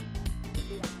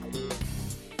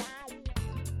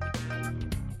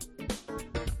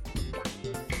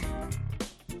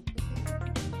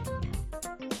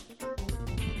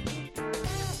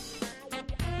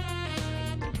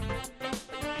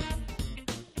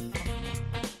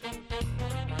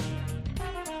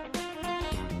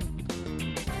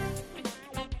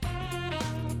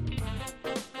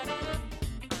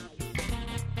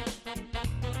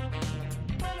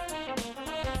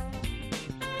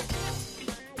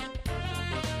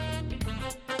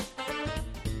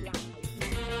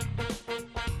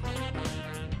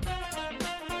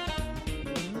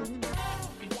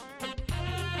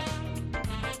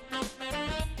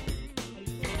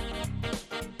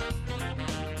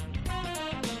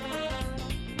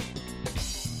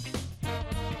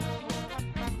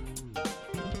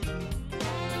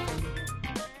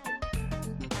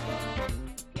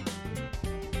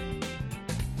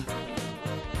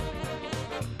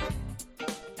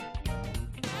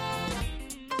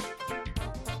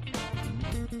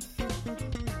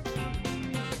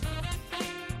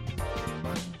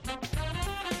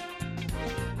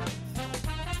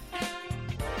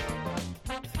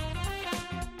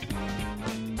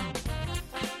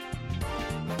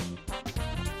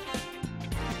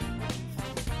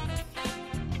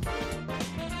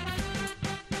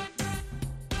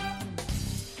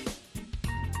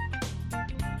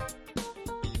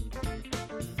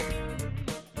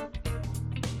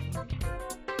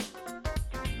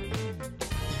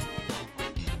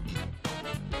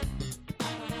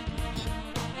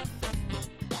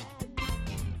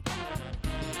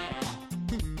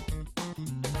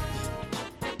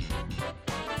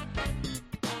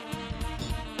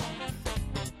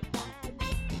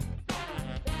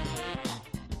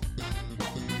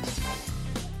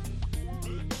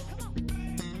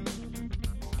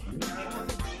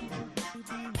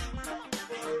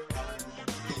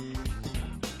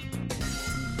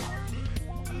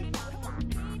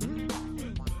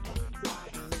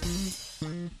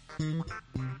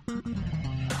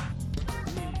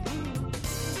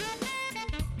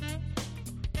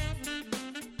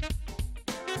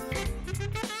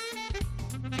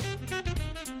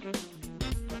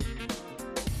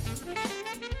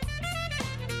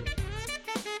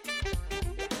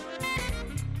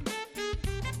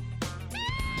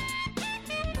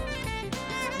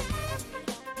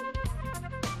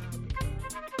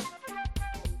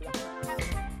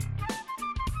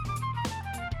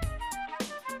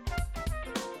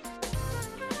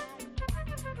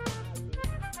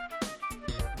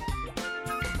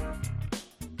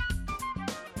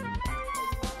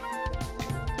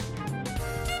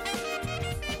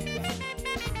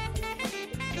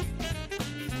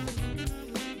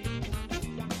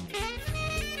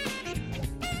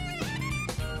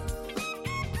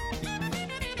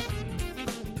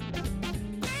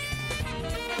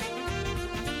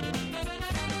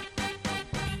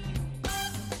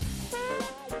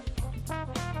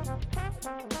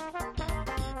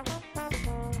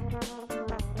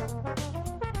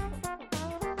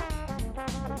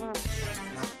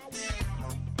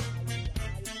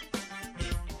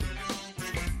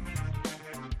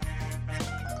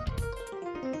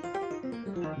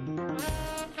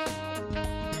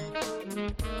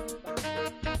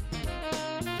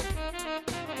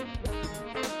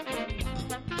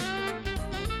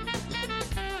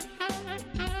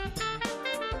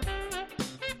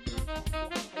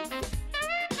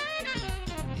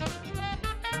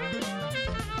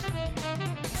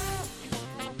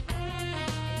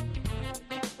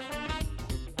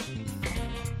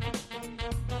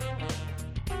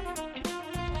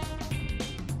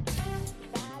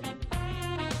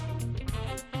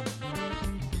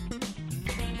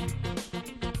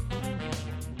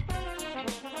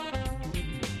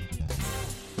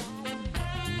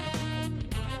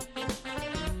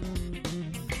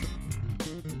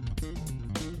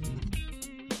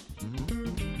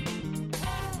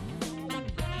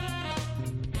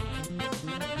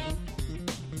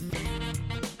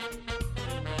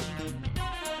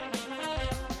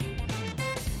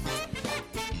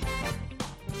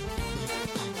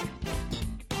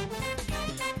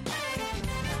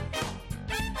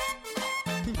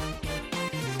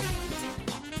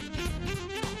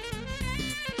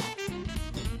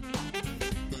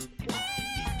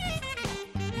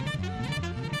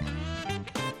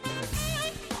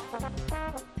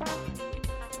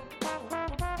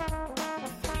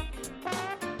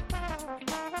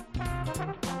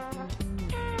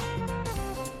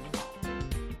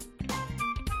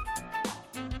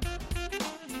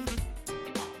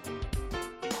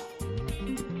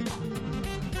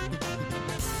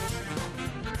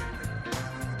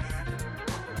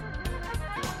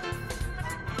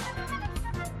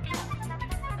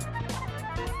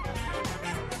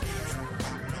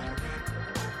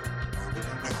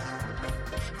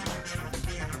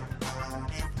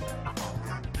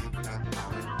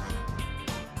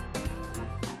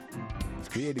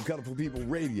 Creative Colorful People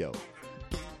Radio,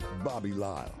 Bobby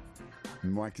Lyle,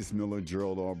 Marcus Miller,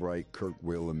 Gerald, Albright, Kirk,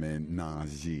 Whalum, and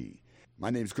Najee. My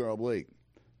name's Karl Blake,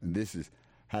 and this is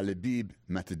Halibab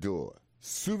Matador,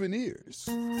 Souvenirs.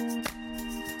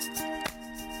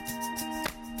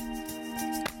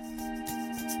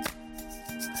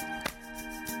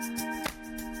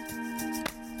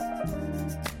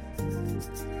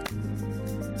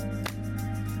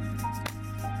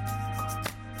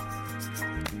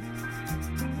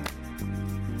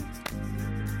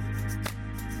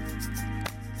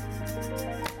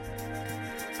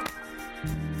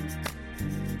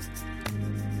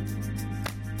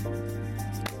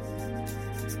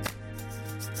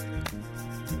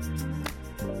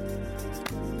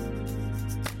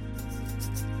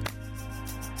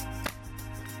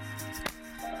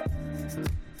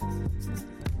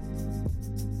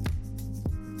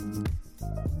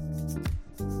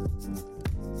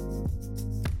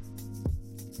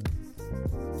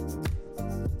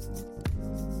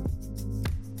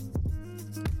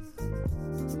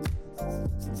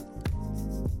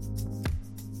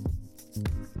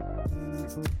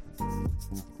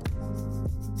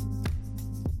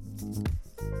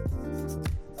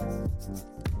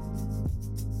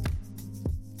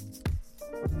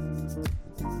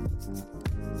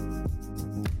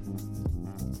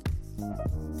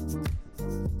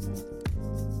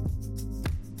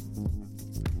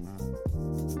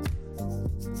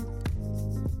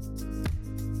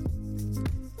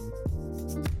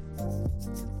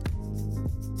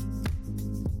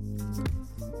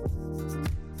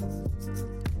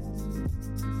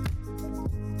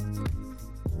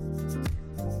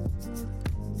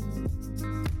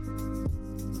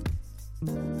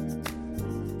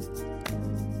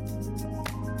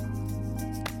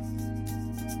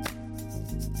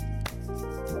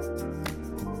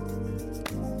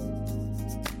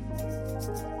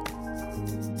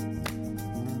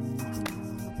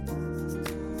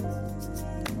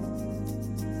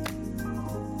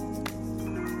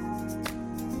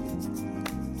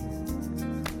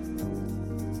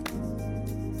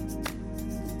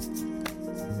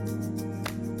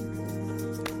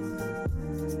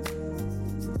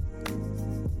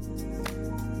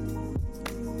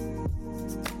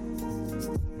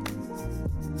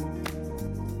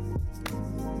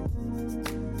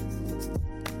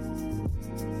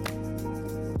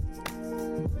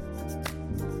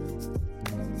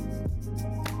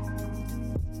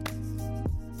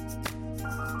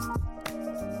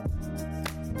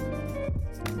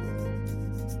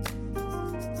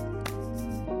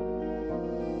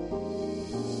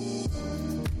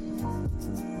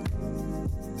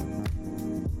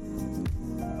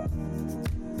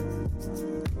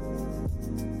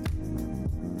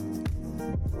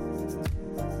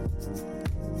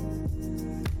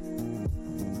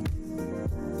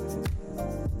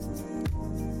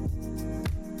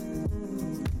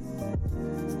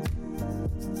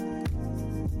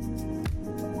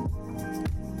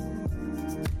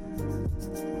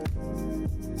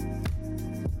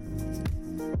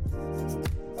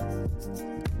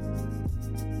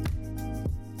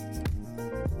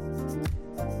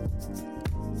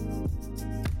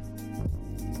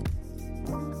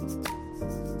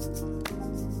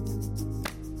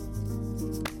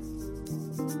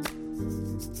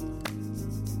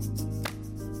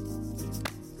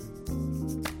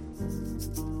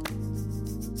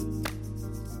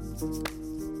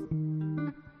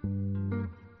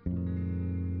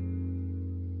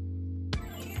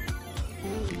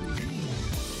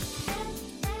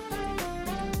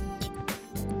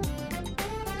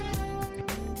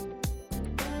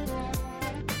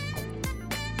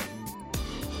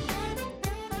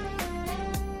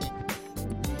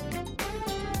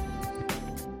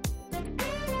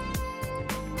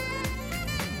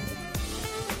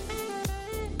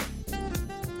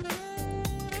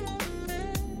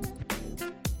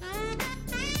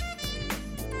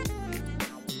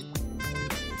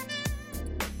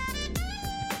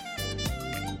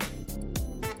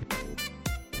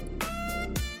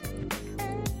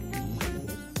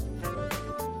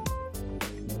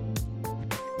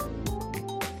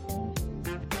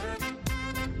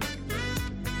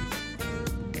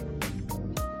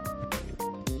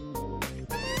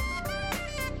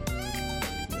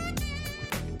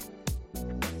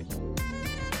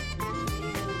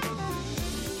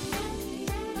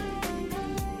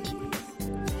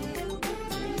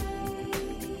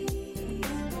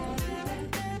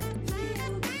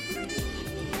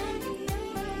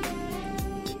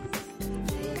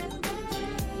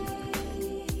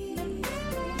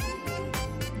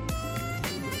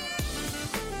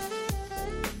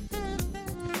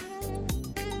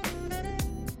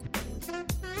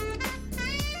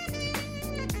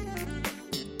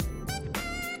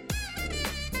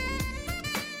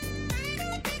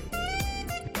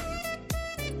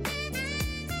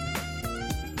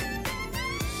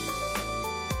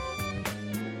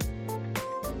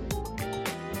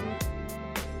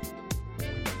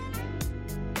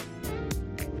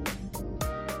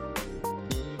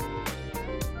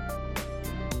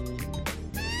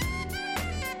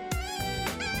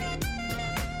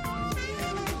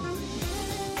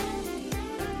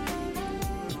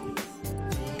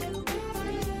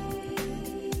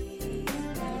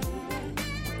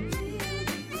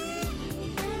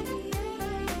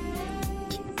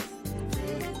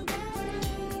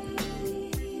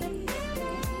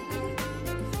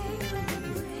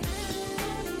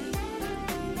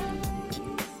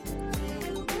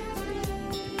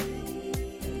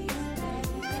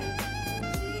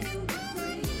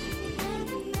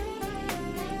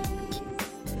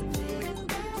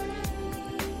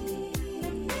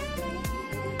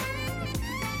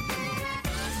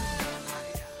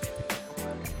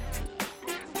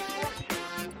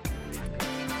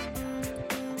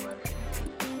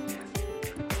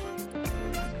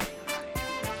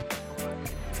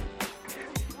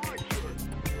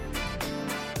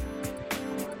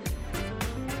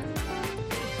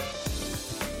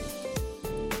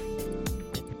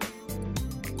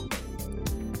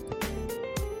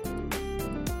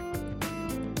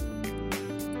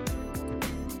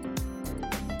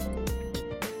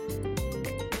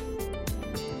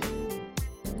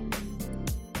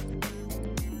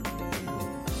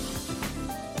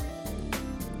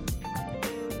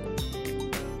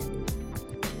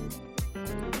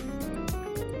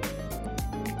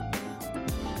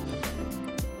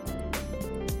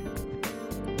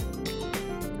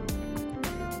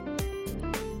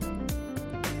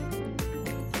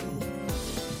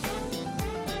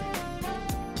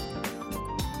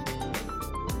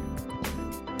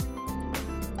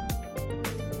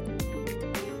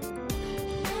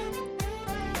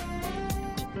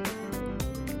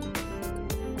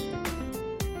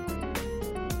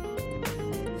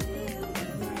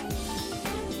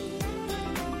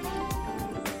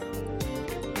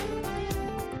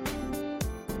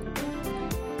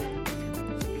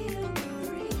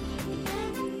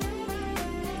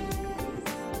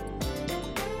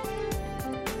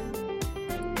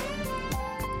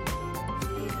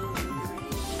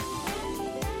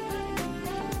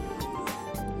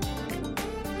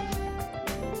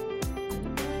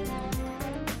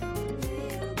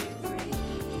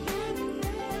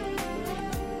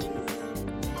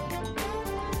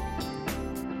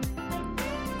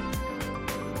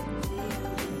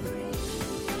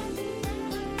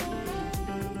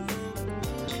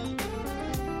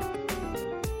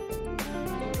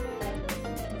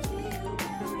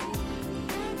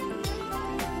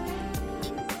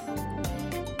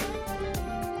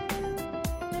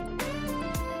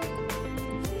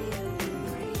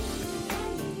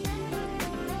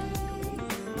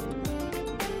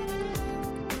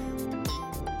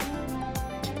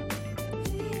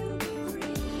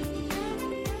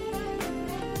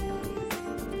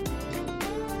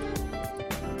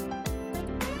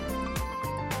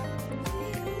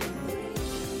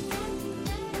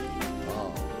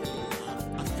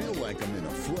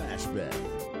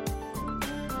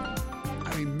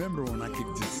 remember when I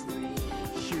could just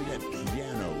hear that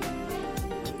piano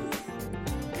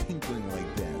tinkling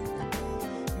like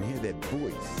that and hear that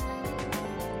voice.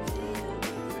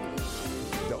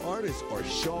 The artists are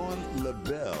Shaun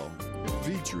LaBelle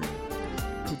featuring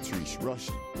Patrice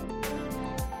Rushen.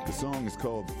 The song is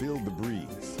called Feel the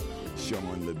Breeze.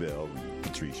 Shaun LaBelle and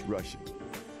Patrice Rushen.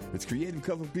 It's Creative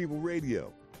Colorful People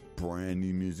Radio. Brand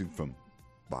new music from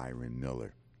Byron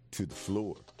Miller. To the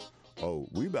floor. Oh,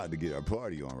 we about to get our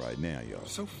party on right now, y'all.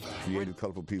 So fast. Creative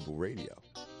Colorful People Radio.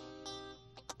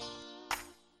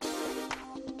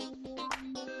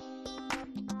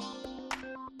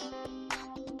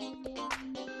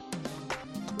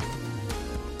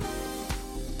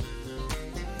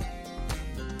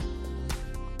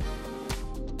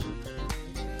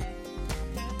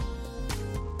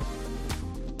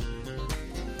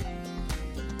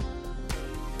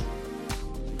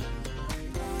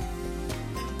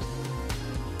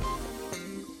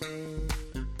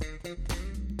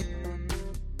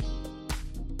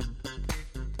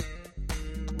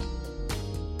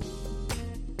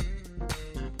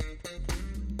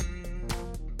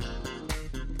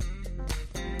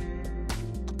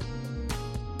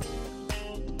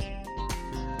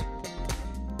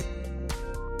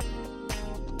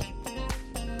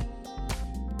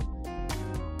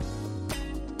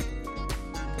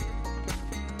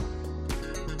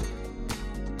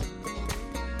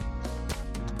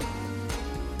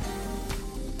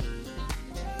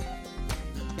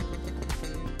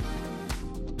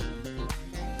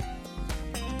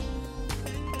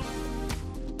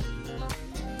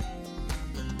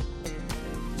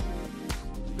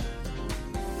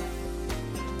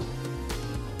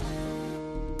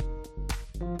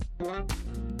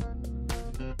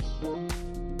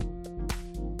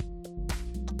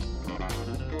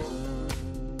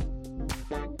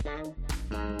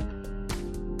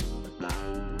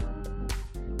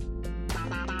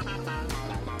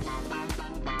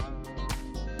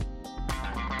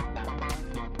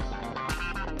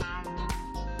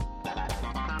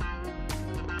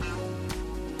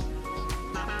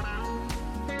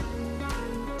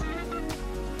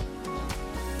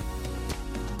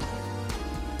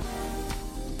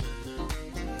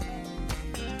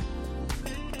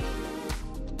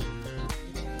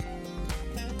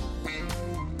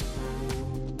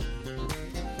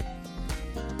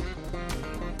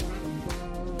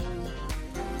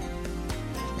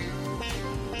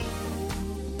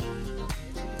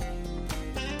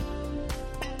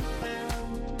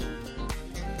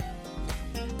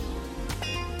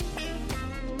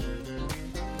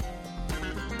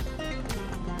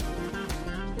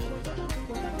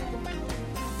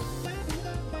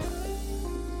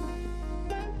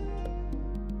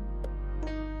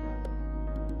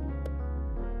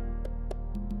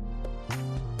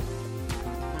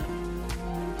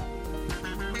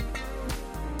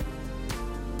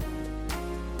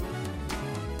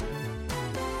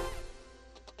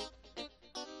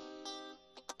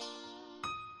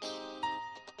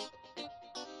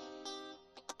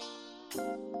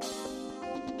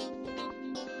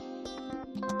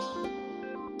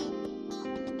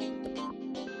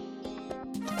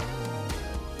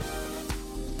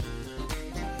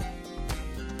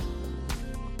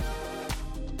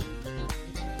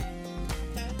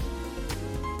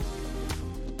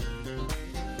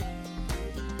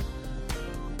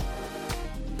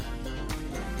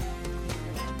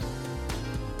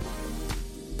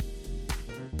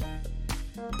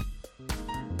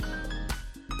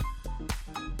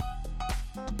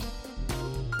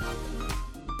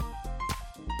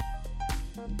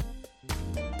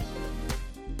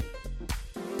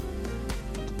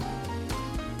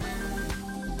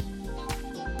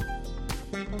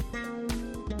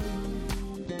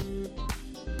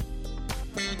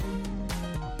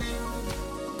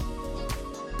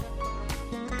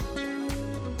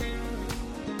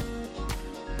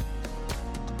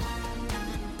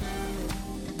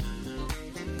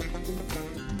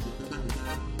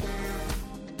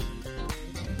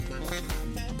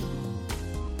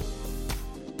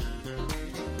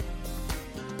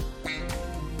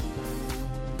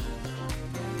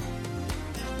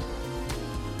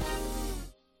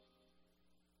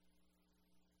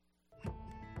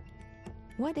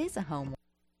 What is a home?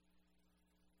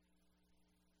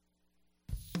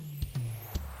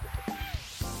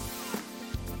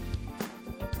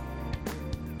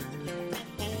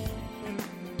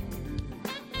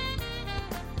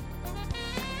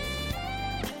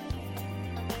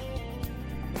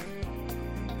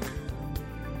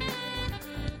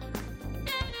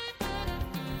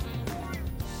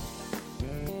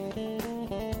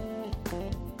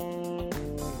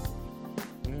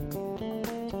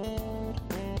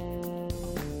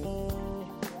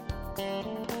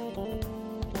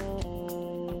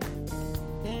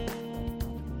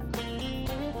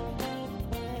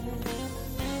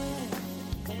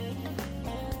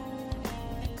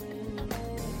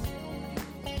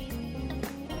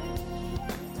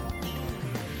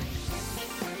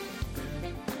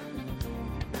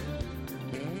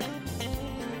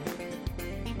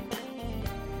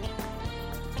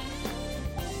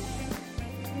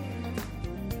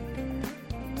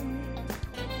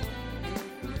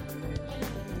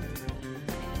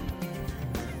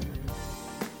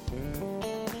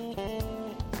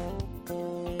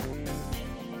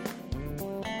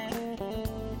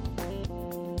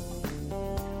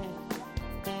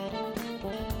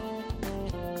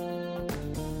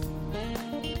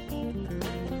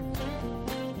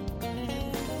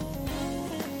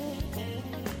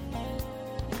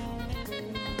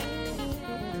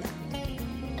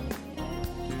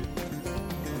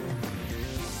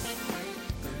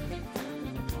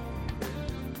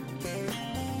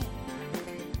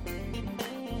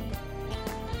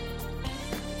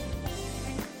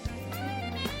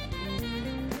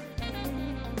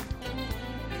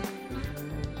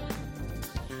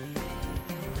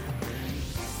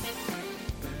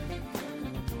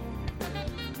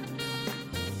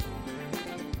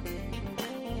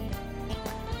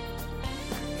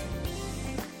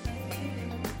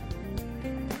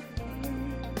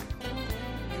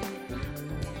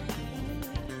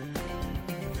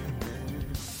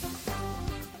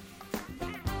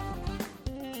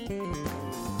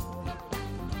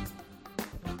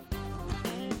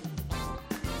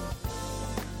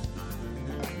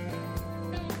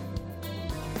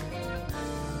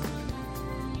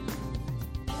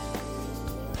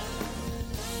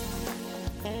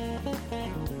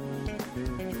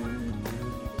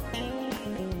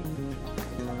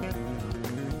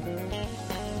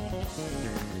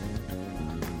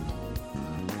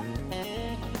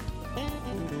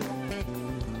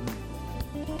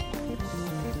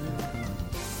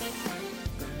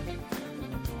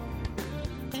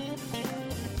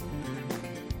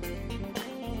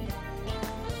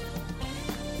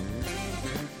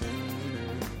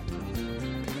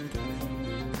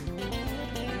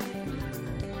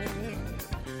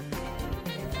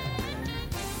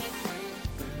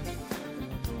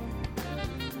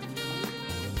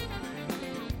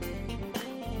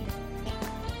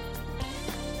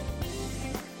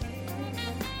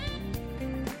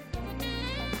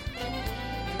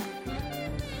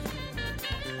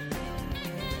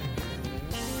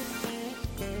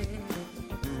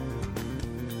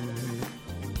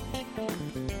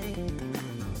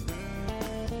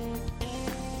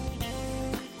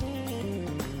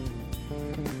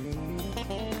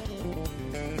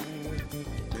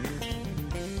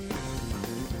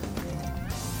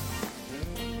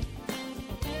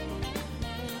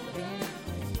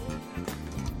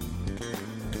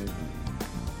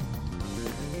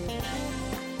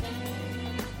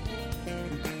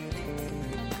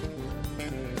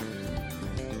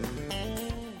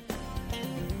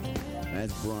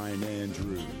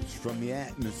 from the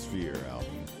Atmosphere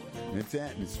album. And it's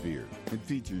Atmosphere. It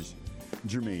features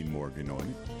Jermaine Morgan on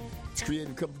it. It's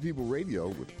Creative Couple People Radio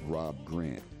with Rob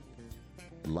Grant,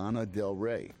 Lana Del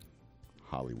Ray,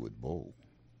 Hollywood Bowl.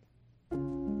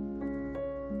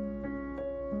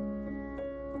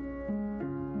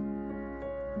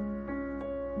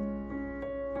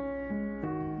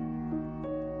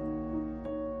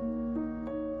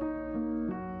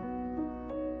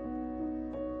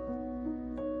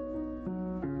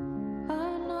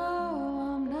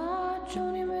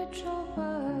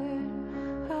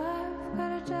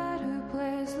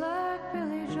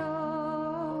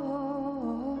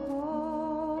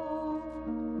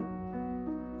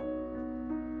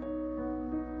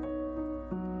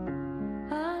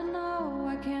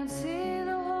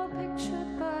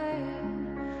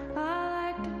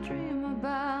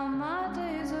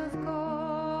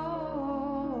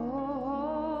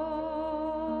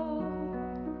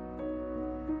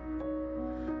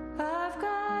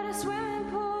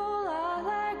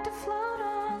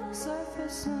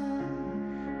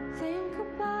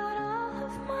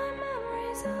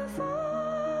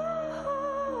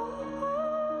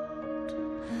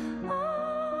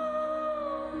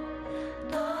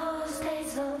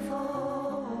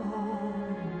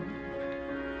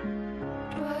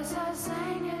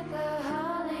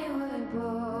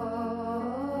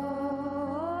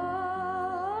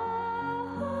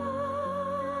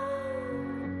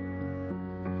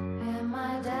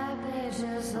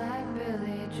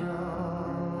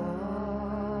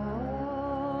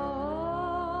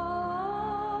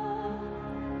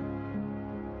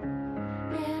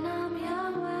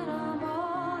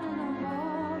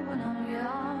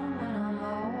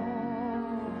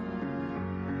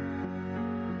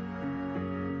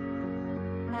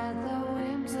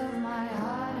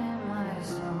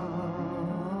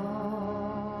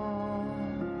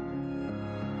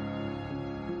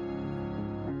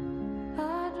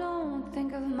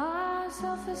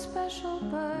 Special,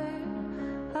 but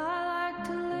I like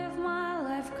to live my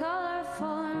life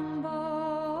colorful and bold.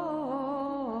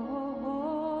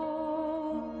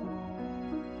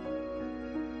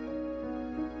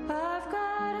 I've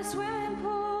got a swimming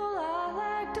pool, I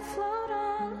like to float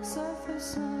on the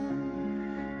surface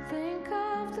and think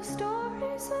of the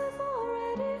stories I've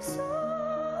already sold.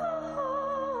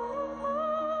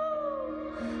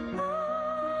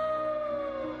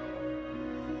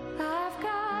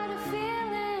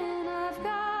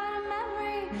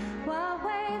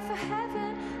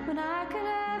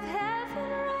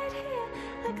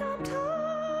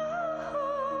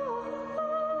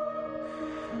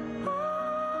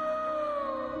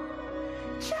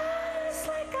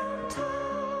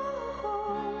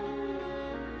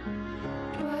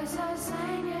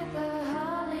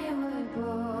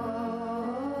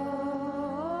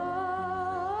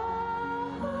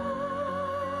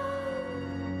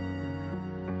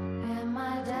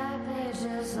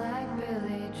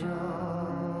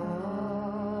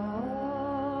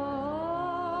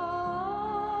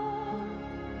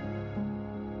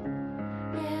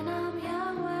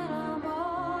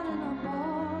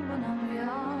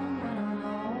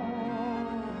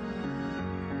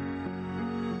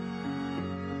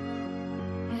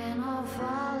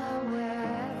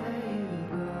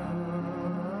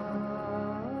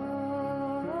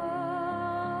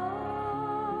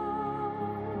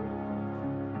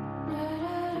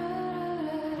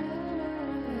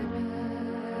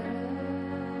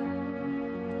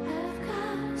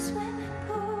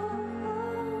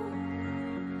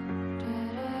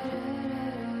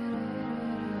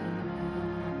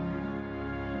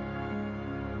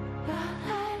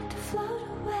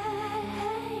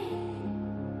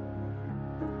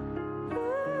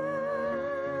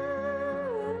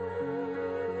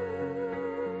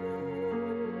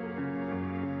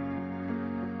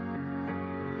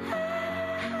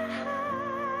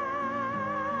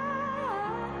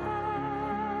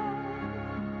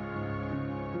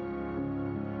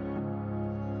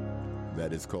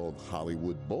 That is called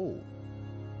Hollywood Bowl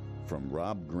from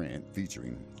Rob Grant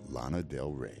featuring Lana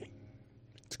Del Ray.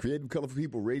 It's Creative Colorful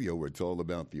People Radio, where it's all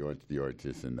about the arts, the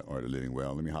artists, and the art of living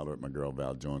well. Let me holler at my girl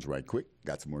Val Jones right quick.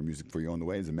 Got some more music for you on the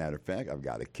way. As a matter of fact, I've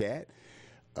got a cat.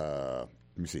 Let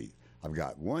me see. I've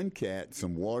got one cat,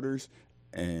 some Waters,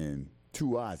 and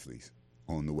 2 Isleys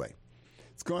on the way.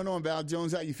 What's going on, Val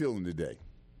Jones? How you feeling today?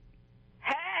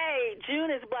 Hey, June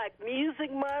is Black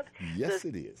Music Month. Yes,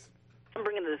 it is. I'm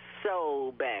bringing the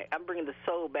soul back. I'm bringing the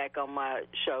soul back on my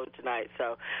show tonight,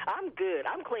 so I'm good.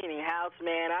 I'm cleaning house,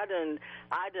 man. I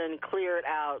done cleared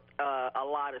out a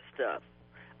lot of stuff.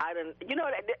 You know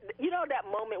that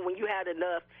moment when you had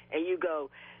enough and you go,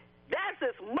 That's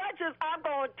as much as I'm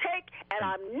going to take, and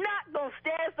I'm not going to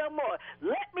stand some more.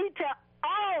 Let me tell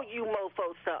all you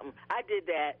mofos something. I did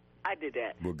that.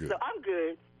 Well, good. So I'm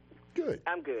good. Good.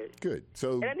 I'm good. Good.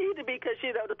 So and I need to be because,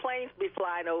 the planes be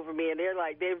flying over me, and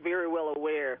they're very well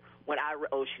aware when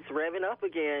she's revving up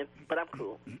again, but I'm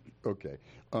cool. Okay.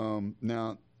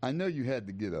 Now, I know you had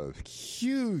to get a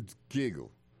huge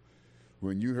giggle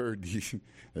when you heard,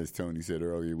 as Tony said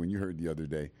earlier, when you heard the other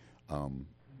day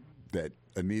that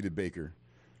Anita Baker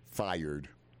fired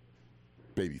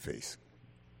Babyface.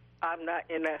 I'm not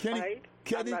in that fight.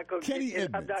 I'm not going to.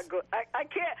 I'm not going. I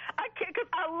can't because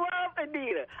I love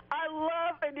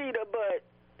Anita, but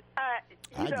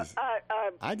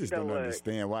I just don't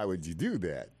understand why would you do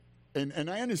that. And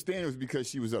I understand it was because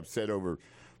she was upset over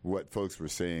what folks were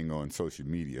saying on social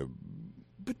media,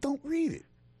 but don't read it.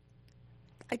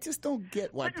 I just don't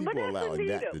get why people are allowing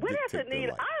that to dictate their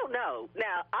life. I don't know.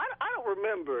 Now, I don't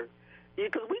remember,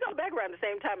 because we go back around the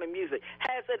same time in music.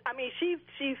 She's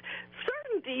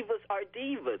certain divas are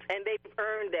divas, and they've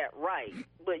earned that right.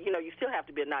 But, you still have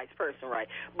to be a nice person, right?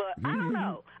 But I don't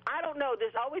know.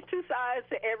 There's always two sides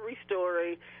to every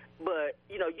story. But,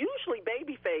 usually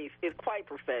Babyface is quite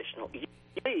professional.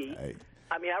 I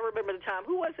remember the time,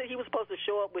 who was it? He was supposed to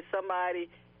show up with somebody.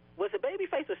 Was it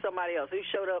Babyface or somebody else? He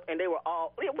showed up, and they were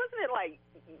all, wasn't it like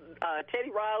Teddy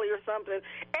Riley or something?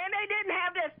 And they didn't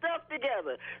have that stuff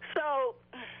together. So,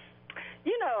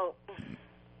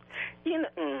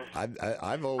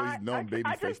 I've always known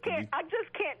Babyface to be. I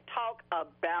just can't talk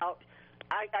about,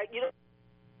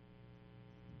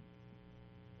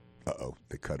 Uh-oh,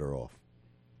 they cut her off.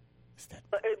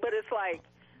 But it's like,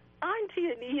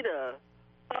 Auntie Anita,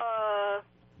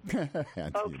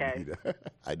 okay. Anita.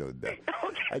 I don't know. Okay.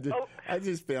 I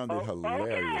just found it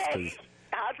hilarious. Okay.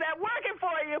 How's that working for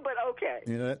you? But okay.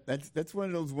 That's one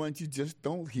of those ones you just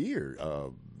don't hear.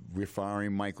 We're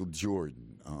firing Michael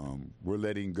Jordan. We're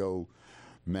letting go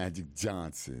Magic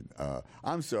Johnson.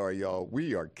 I'm sorry, y'all.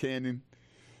 We are canning.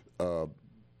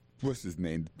 What's his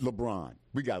name? LeBron.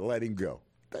 We got to let him go.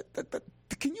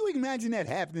 Can you imagine that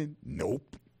happening?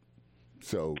 Nope.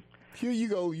 So here you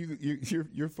go.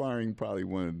 You're firing probably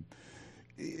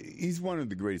he's one of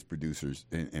the greatest producers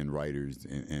and writers,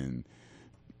 and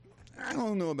I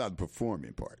don't know about the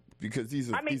performing part because he's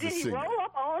a did he roll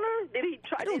up on her? Did he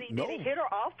try? Did he hit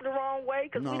her off the wrong way?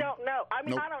 Because we don't know. I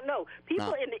don't know.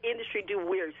 People in the industry do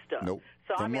weird stuff. Nope.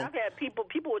 So I've had people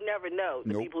would never know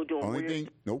the people who doing Only weird. Thing,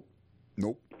 nope.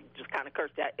 Just kind of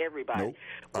cursed at everybody. Nope.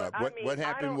 But, what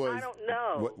happened was? I don't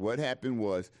know. What happened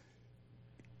was?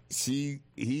 He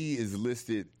is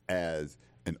listed as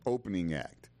an opening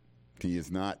act. He is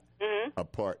not a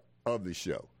part of the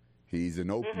show. He's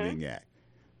an opening act,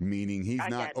 meaning he's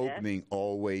not opening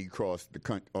all the way across the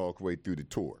country, all the way through the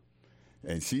tour.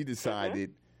 And she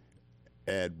decided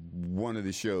at one of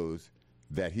the shows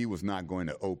that he was not going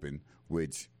to open,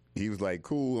 which he was like,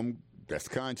 cool, that's the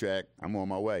contract. I'm on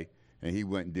my way. And he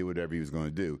went and did whatever he was going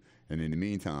to do. And in the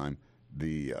meantime,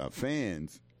 the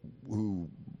fans who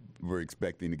were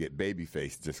expecting to get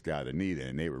Babyface just got Anita,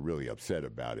 and they were really upset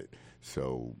about it.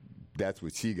 So that's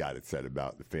what she got upset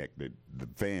about, the fact that the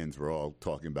fans were all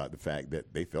talking about the fact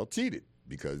that they felt cheated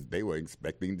because they were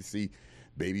expecting to see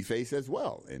Babyface as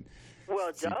well. And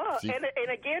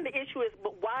and again, the issue is,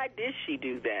 but why did she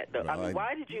do that?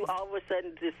 Why did you all of a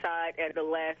sudden decide at the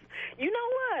last? You know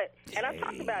what? And I've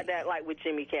talked about that, like with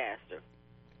Jimmy Castor.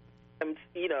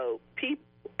 People,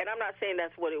 and I'm not saying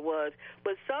that's what it was,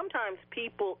 but sometimes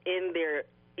people in their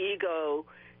ego,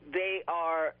 they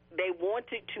want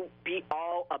it to be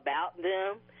all about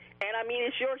them. And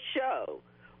it's your show.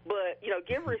 But,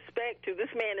 give respect to this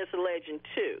man is a legend,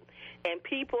 too. And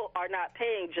people are not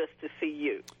paying just to see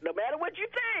you. No matter what you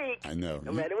think. I know.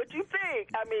 No matter what you think.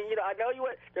 I know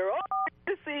they're all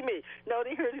here to see me. No,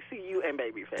 they're here to see you and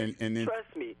Babyface. And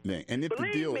trust me. And if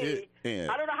Believe the deal me, is...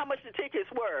 I don't know how much the tickets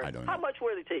were. I don't know. How much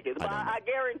were the tickets? But I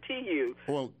guarantee you.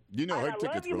 Well, her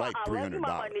tickets were like $300. I love you,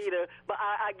 Mama Anita, but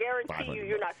I guarantee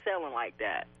you're not selling like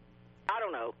that. I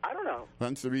don't know.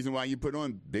 That's the reason why you put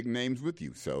on big names with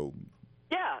you, so...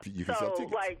 Yeah, you can sell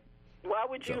tickets. Why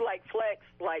would you flex,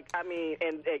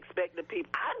 and expect the people?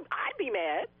 I'd be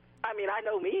mad. I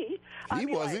know me. He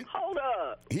wasn't. Hold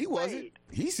up. He wasn't.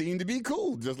 He seemed to be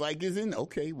cool, just like he's in.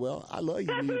 Okay, well, I love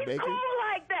you, Anita Baker. Cool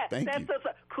like that. Thank you.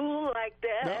 Cool like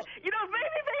that. No.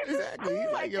 Babyface exactly.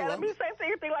 Cool like that.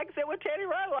 Same thing like I said with Teddy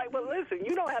Riley. Well, listen,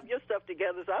 you don't have your stuff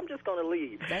together, so I'm just going to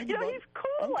leave. Thank you, he's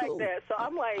cool like that. So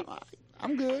I'm like,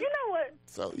 I'm good. You know what?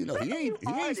 So he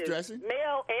ain't stressing.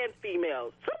 Male and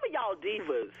female. Some of y'all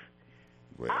divas.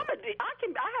 Well, I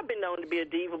have been known to be a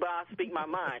diva, but I speak my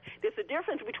mind. There's a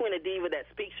difference between a diva that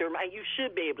speaks your mind. You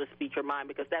should be able to speak your mind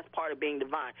because that's part of being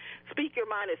divine. Speak your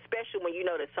mind, especially when you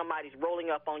know that somebody's rolling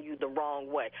up on you the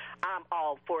wrong way. I'm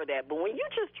all for that. But when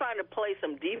you're just trying to play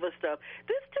some diva stuff,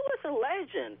 this too is a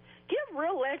legend. Give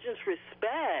real legends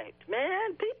respect,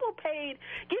 man. People paid.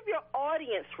 Give your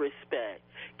audience respect.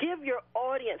 Give your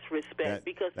audience respect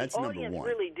because the audience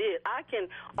really did.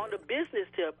 On the business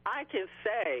tip, I can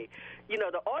say,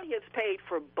 the audience paid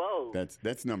for both.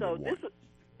 That's number one.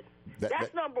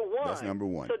 That's number one. That's number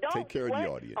one. So don't take care of the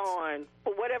audience.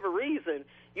 For whatever reason,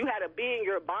 you had a bee in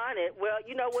your bonnet. Well,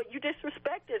 you know what? You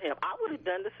disrespected him. I would have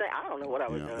done the same. I don't know what I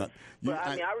would have done. But,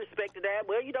 I respected that.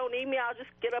 Well, you don't need me. I'll just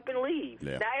get up and leave.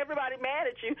 Yeah. Now everybody mad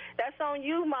at you. That's on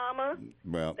you, Mama.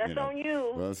 Well, that's on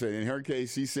you. Well, so in her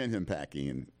case, she sent him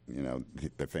packing, and,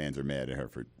 the fans are mad at her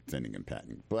for sending him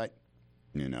packing. But,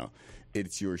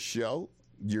 it's your show.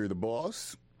 You're the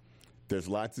boss. There's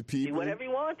lots of people do whatever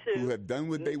you want to. who have done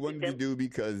what they wanted to do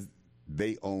because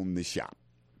they own the shop.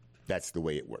 That's the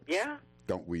way it works. Yeah.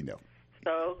 Don't we know?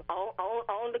 So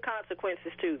own the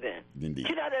consequences too. Then indeed.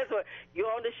 That's what you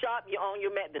own the shop. You own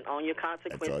your method. Own your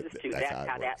consequences too. That's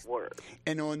how that works.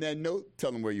 And on that note,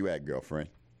 tell them where you at, girlfriend.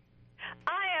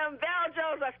 I am Val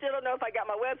Jones. I still don't know if I got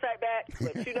my website back,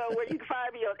 but you know where you can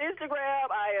find me on Instagram.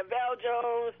 I am Val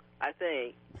Jones. I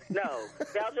think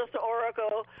Val Jones the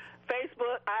Oracle.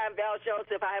 Facebook, I am Val Jones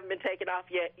if I haven't been taken off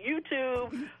yet.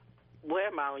 YouTube, where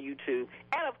am I on YouTube?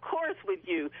 And, of course, with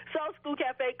you. Soul School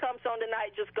Cafe comes on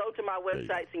tonight. Just go to my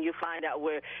websites and you'll find out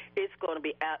where it's going to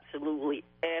be absolutely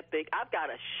epic. I've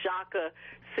got a Shaka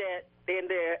set in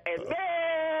there. And,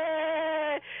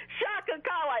 man, Shaka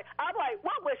Kawai. I'm like,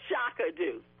 what would Shaka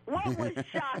do? What would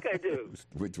Shaka do?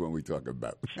 Which one we talking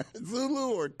about?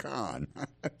 Zulu or Khan?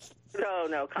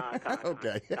 No, Khan.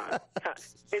 Okay. Khan.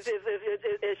 Is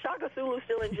Shaka Zulu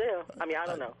still in jail? I mean, I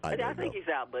don't know. I think he's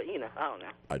out, but, I don't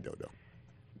know. I don't know.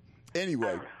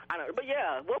 Anyway. I don't know. But,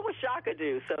 yeah, what would Shaka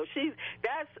do? So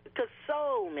that's because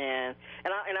soul, man,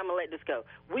 and I'm going to let this go.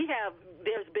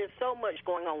 There's been so much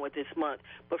going on with this month,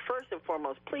 but first and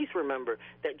foremost, please remember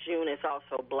that June is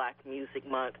also Black Music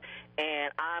Month,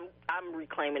 and I'm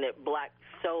reclaiming it Black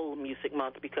Soul Music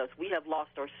Month because we have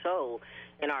lost our soul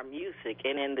in our music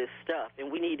and in this stuff,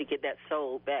 and we need to get that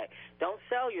soul back. Don't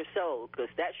sell your soul because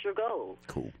that's your goal.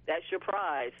 Cool. That's your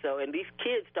prize. So, and these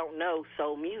kids don't know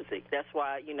soul music. That's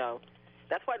why,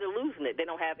 that's why they're losing it. They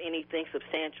don't have anything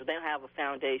substantial. They don't have a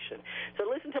foundation. So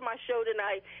listen to my show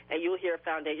tonight, and you'll hear a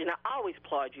foundation. I always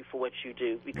applaud you for what you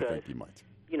do because, thank you much.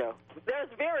 There's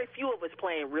very few of us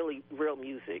playing really real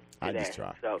music today. I just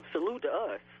try. So salute to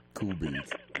us. Cool beans.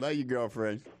 Love you,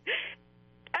 girlfriend.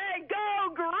 Hey,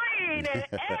 go green in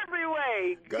every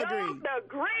way. Go green. The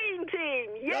green team.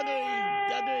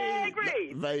 Yeah,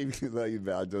 green. Love you,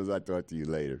 Val Jones. I'll talk to you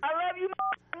later. I love you.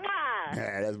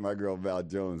 That's my girl, Val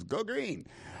Jones. Go green.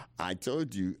 I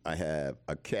told you I have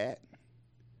a cat,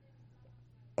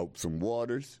 some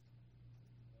Waters,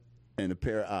 and a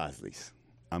pair of Isleys.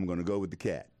 I'm going to go with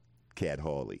the Cat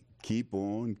Hawley. Keep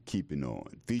on keeping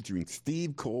on. Featuring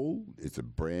Steve Cole. It's a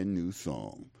brand new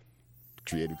song.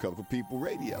 Creative Colorful People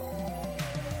Radio.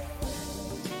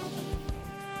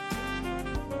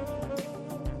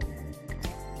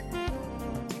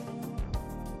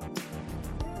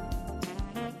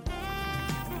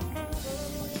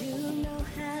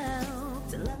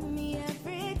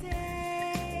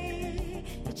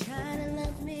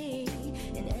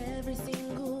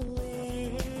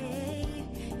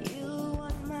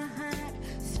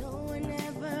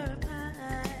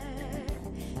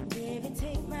 Baby,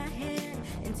 take my hand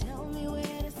and tell me where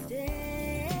to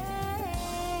stay.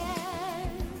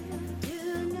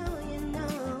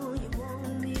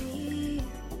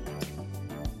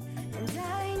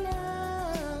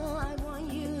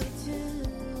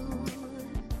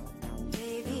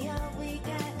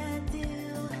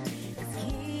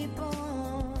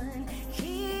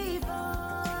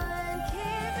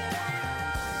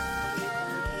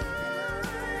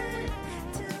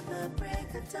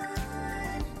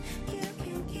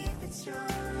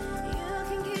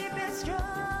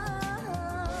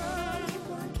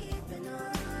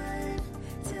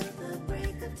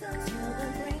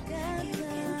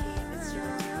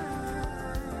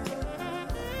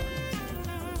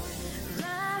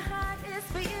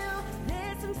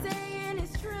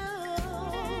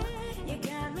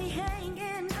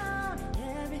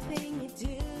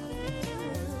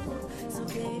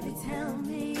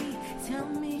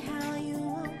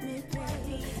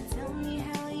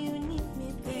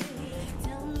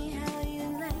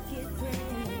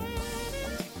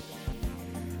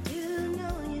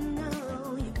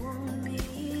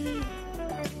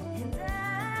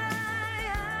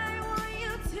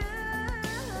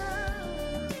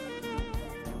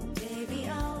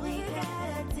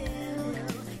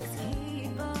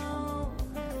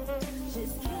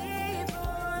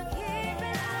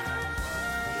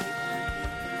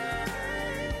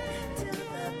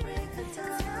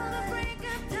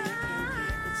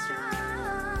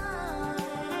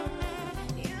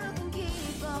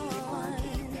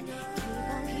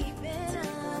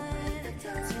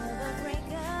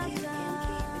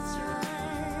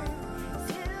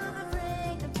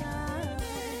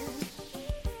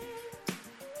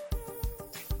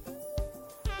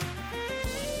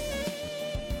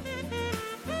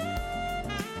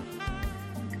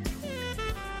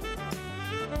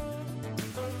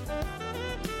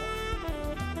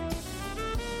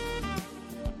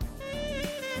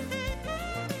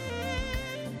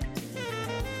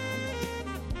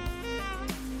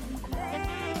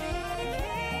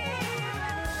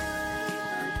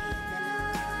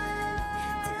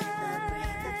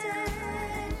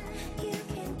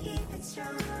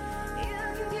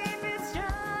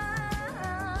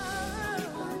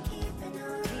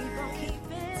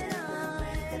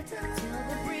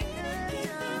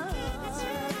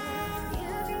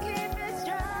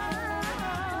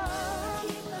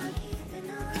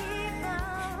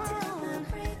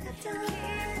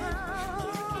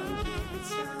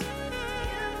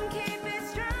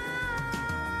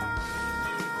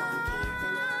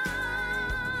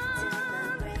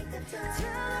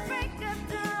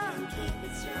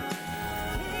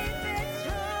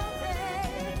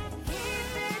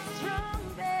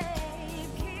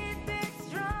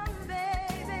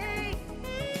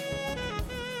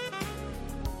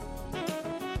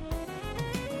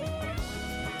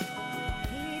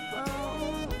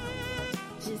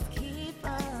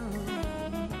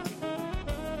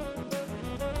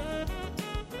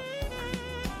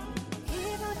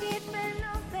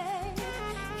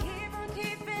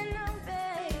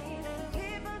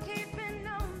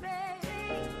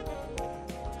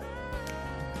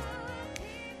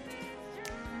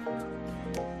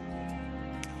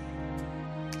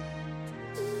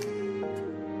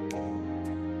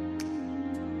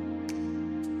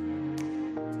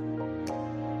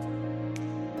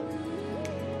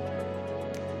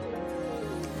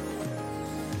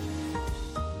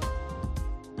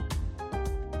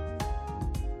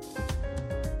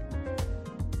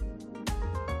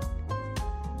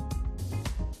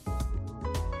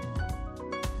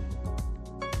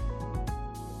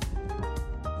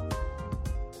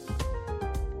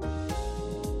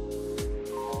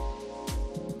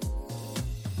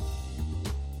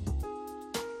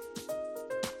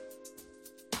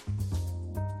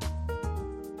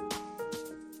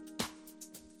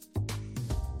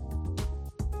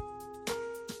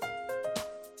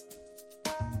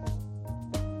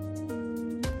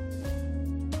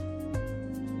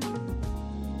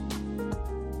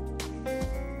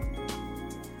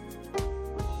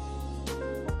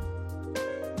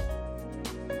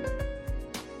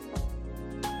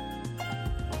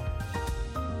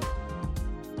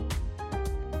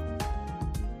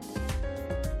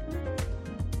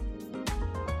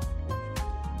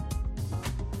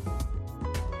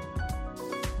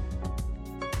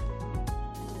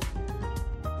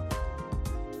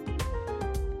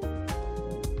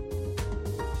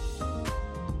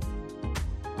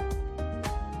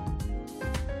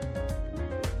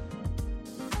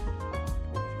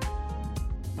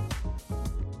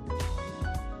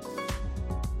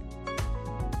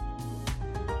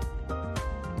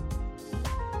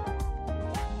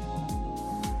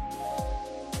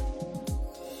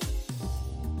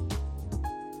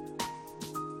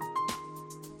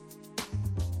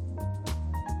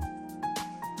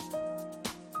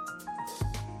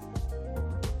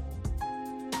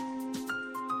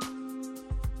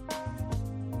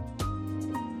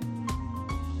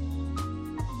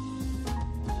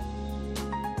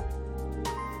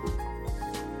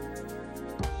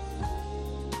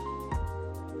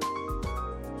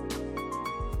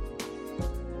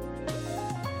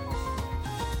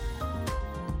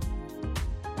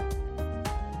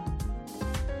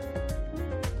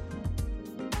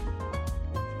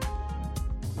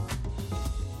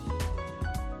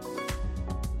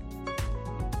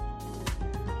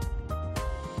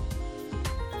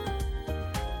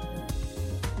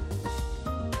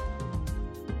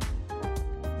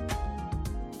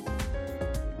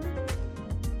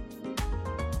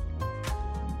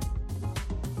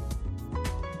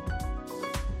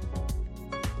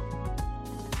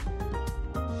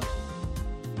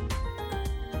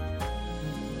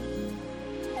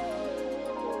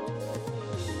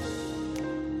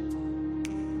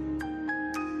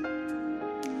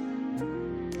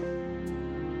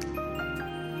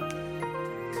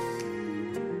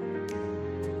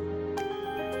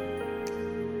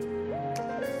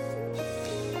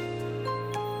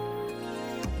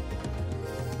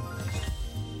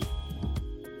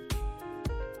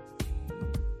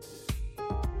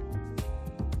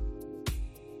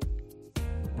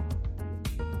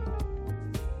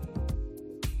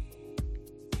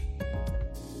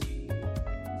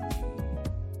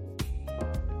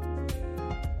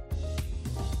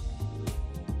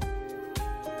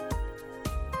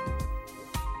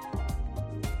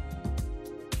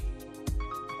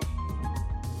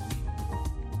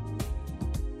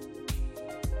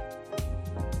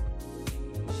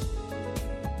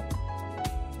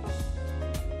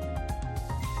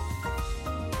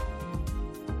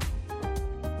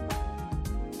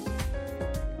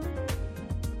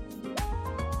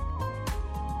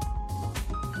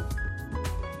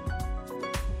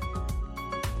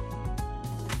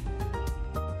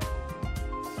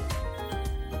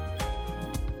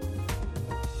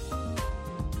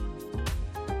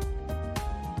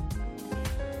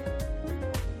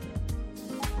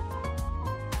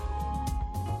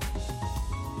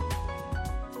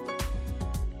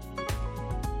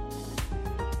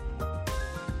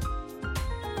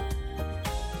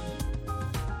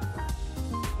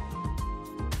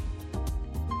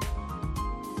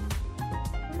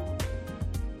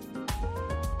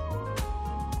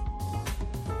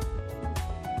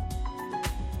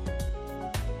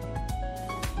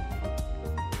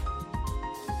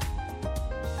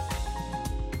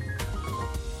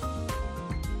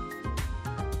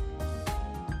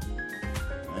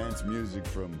 That's music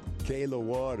from Kayla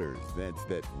Waters. That's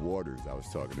that Waters I was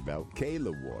talking about.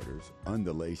 Kayla Waters.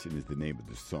 Undulation is the name of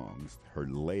the song. Her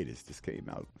latest just came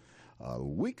out a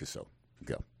week or so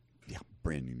ago. Yeah,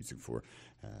 brand new music for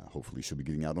her. Hopefully she'll be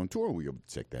getting out on tour. We'll be able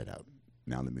to check that out.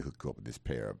 Now let me hook you up with this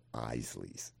pair of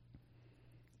Isleys.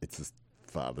 It's a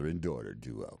father and daughter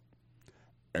duo.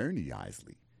 Ernie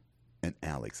Isley and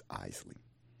Alex Isley.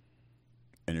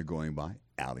 And they're going by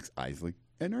Alex Isley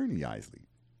and Ernie Isley.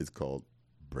 It's called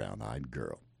Brown Eyed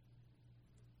Girl.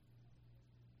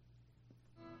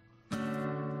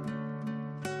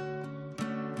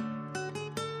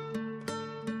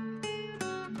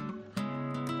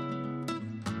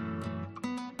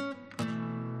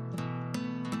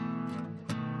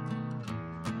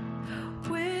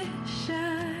 Wish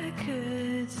I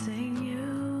could sing you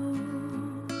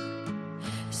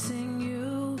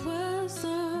a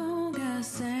song I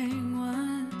sang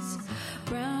once.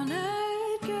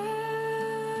 Brown-eyed girl,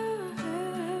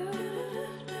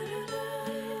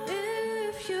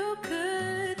 if you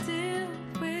could deal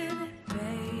with it,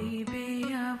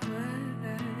 baby, I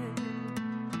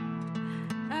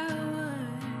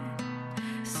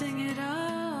would sing it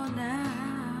all now.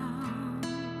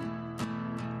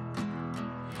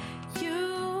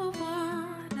 You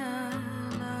want a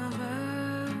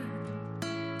lover,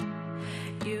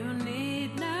 you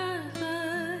need not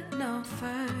look no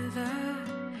further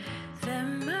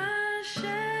than my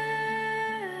shadow.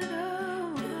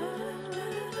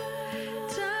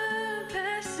 Time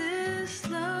passes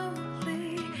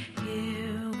slowly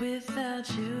here without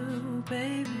you,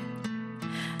 baby.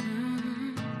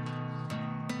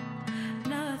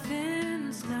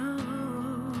 Nothing's new.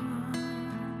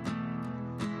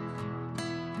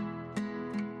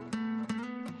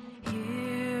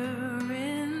 Here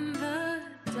in the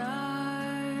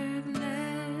darkness,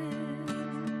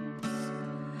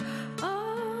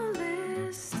 all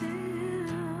is still,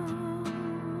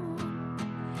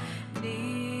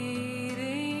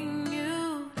 needing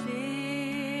you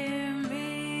near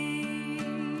me.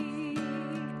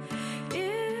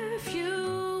 If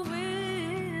you will,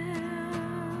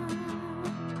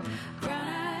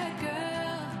 brown-eyed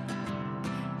girl,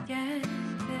 yeah,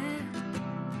 yeah.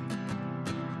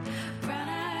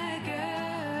 Brown-eyed girl,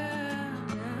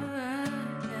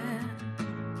 yeah.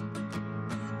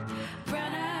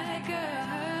 Brown-eyed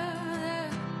girl.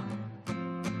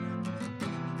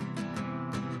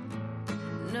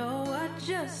 No, I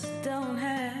just don't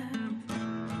have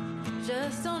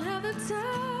the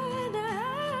time now.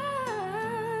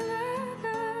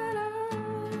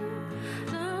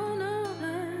 No, no,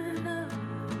 no, no.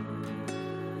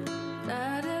 Da,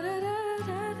 da, da, da,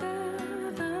 da, da,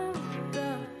 da, da.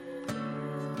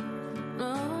 Oh,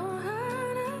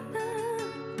 da, da,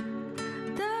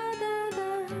 da, da,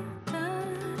 da,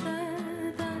 da,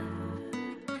 da.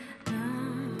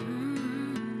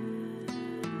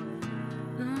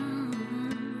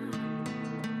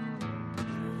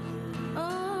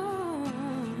 Oh,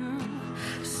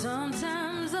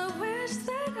 sometimes I wish that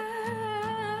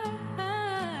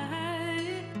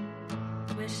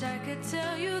I could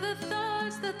tell you the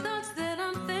thoughts that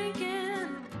I'm thinking.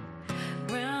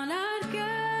 Brown-eyed girl,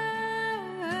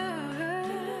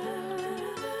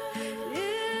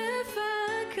 if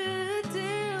I could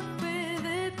deal with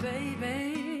it,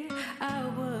 baby, I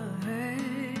would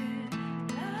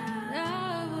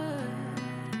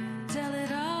tell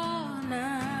it all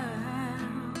now.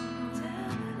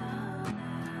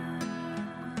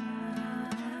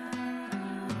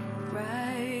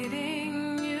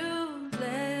 Writing you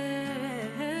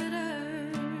letters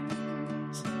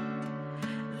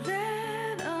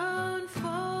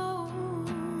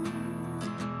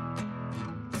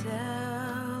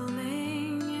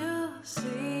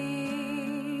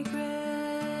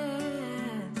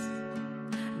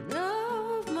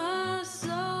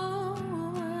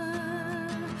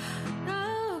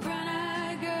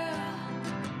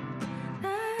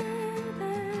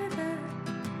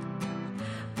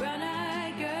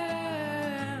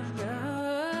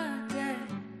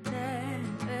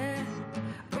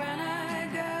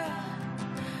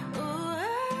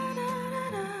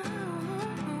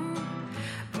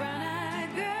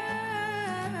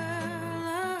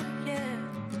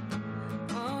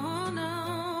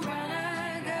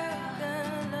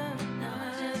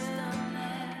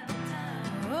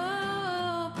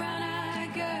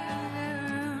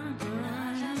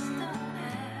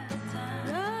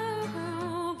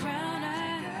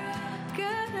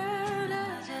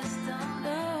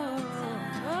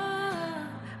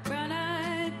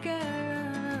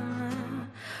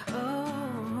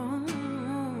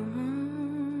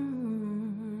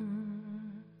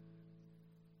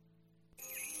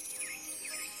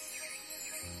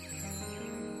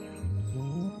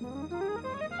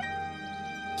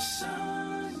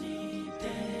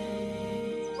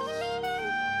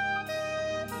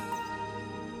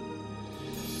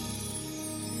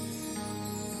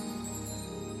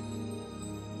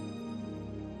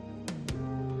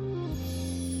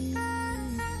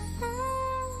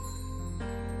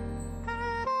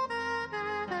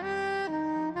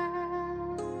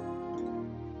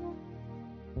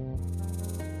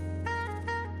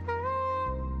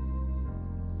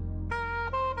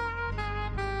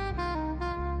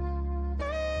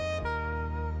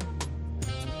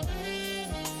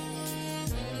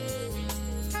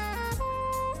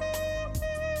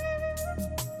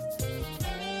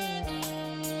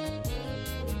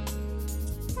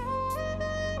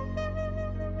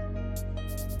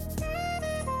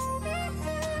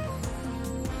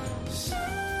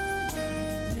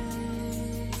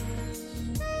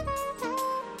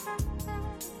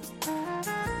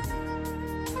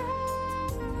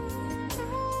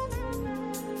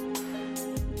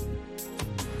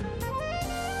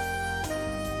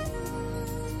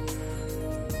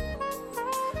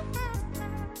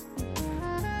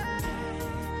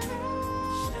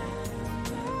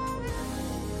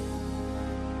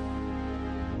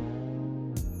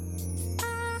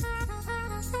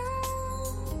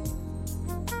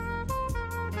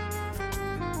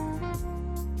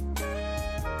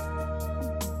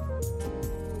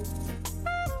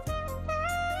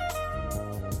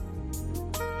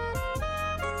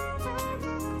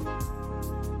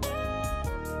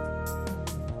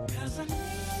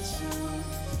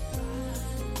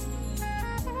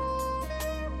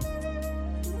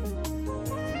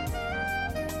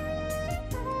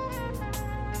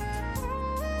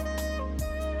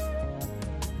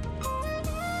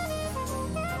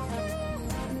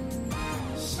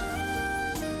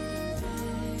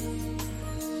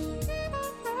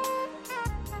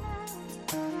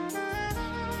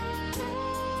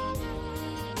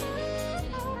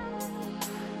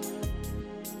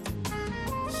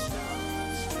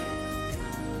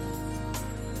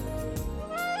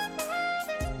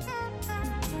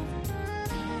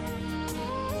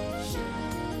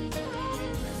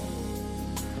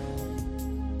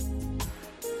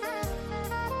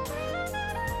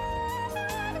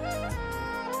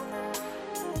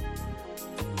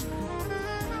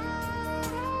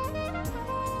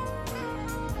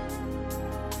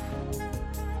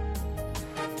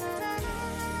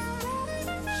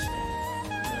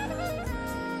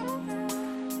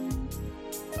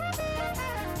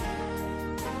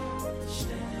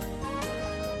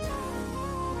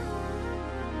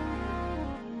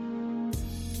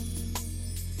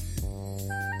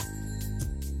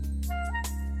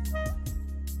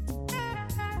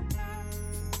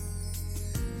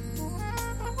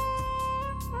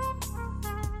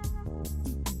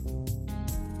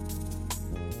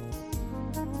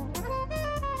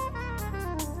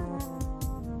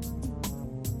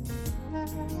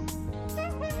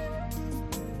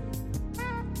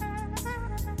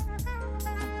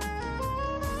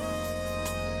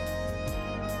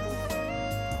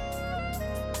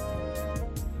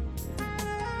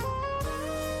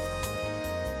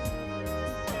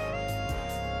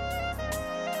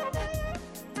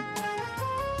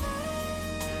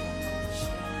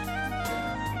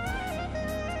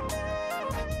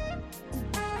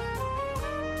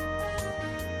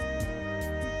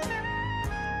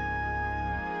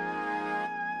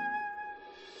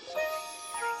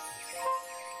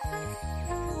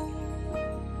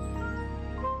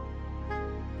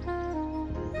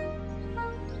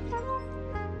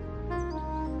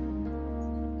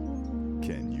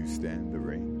Can you stand the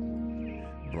rain?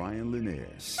 Brian Lenair.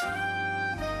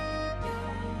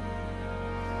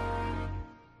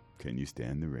 Can you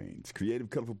stand the rain? It's Creative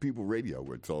Colorful People Radio,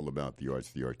 where it's all about the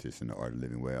arts, the artists, and the art of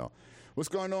living well. What's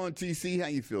going on, TC? How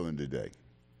you feeling today?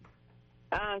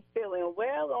 I'm feeling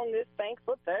well on this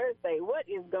Thankful Thursday. What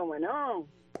is going on?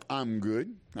 I'm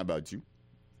good. How about you?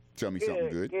 Tell me something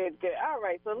good. Good. All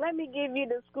right, so let me give you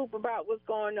the scoop about what's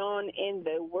going on in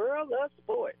the world of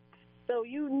sports. So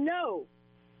you know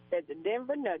that the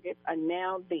Denver Nuggets are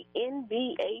now the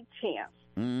NBA champs.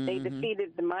 Mm-hmm. They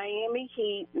defeated the Miami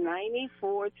Heat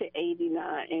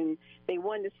 94-89, and they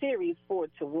won the series 4-1.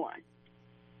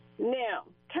 Now,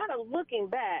 kind of looking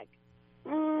back,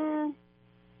 they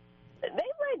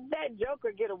let that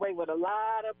Joker get away with a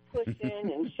lot of pushing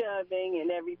and shoving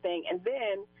and everything, and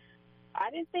then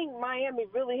I didn't think Miami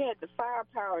really had the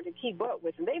firepower to keep up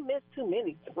with them. They missed too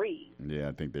many threes. Yeah,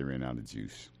 I think they ran out of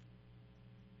juice.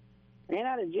 Ran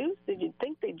out of juice? Did you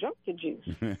think they drank the juice?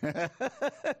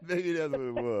 Maybe that's what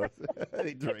it was.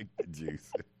 They drank the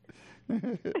juice.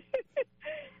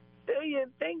 Do you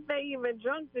think they even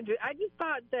drank the juice? I just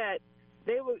thought that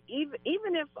they were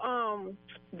even if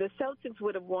the Celtics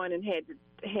would have won and had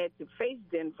to face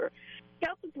Denver,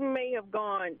 Celtics may have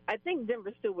gone. I think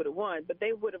Denver still would have won, but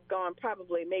they would have gone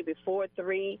probably maybe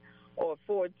 4-3 or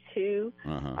 4-2,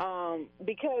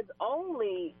 because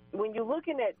only when you're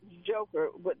looking at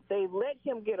Joker, what they let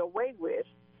him get away with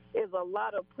is a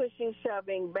lot of pushing,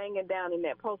 shoving, banging down in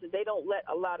that post that they don't let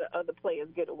a lot of other players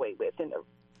get away with.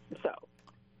 So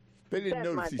they didn't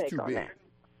notice he's too big.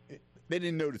 They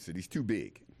didn't notice it. He's too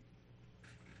big.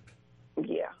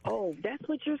 Yeah. Oh, that's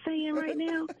what you're saying right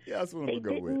now? Yeah, that's what I'm going to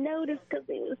go with. They didn't notice because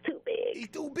he was too big. He's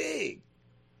too big.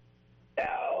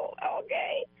 Oh,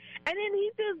 okay. And then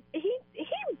he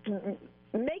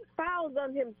makes fouls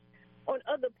on him, on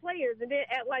other players, and then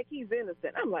act like he's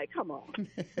innocent. I'm like, come on.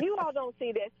 You all don't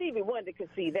see that. Stevie Wonder could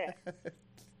see that.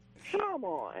 Come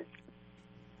on.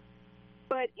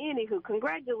 But anywho,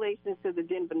 congratulations to the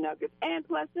Denver Nuggets. And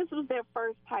plus, this was their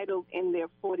first title in their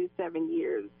 47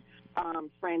 years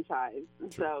franchise,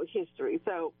 so history.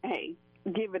 So, hey,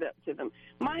 give it up to them.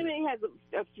 Miami has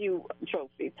a few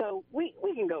trophies, so we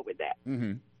can go with that.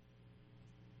 Mm-hmm.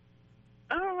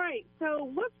 All right, so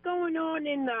what's going on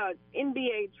in the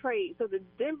NBA trade? So the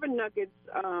Denver Nuggets,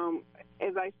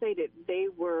 as I stated, they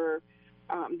are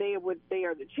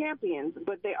the champions,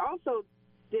 but they also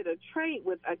did a trade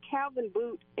with a Calvin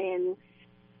Boot, and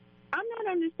I'm not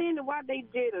understanding why they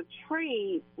did a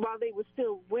trade while they were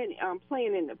still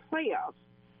playing in the playoffs.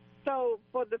 So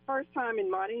for the first time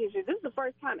in modern history, this is the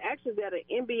first time actually that an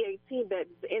NBA team that's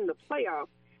in the playoffs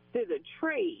did a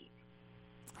trade.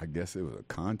 I guess it was a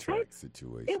contract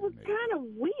situation. It was kind of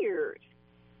weird.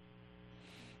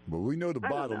 But we know the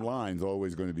bottom line is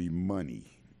always going to be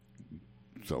money.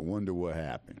 So I wonder what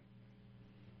happened.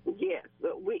 Yes,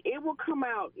 it will come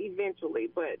out eventually,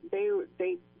 but they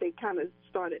kind of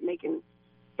started making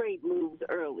trade moves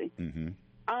early. Mm-hmm.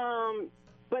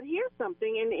 But here's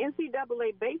something. In the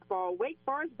NCAA baseball, Wake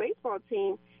Forest baseball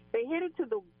team, they headed to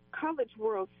the College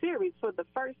World Series for the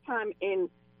first time in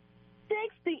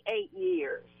 68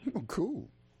 years. Oh, cool.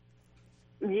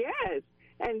 Yes.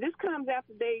 And this comes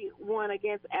after they won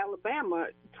against Alabama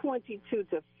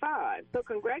 22-5. So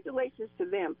congratulations to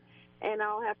them. And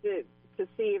I'll have to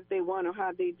see if they won or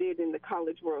how they did in the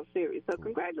College World Series. So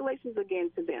congratulations again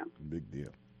to them. Big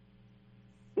deal.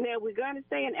 Now, we're going to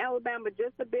stay in Alabama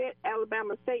just a bit.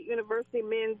 Alabama State University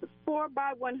men's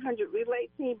 4x100 relay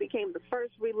team became the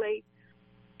first relay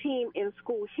team in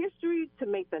school history to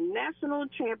make the national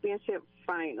championship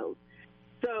finals.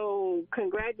 So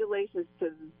congratulations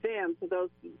to them, to those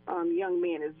young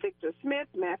men, as Victor Smith,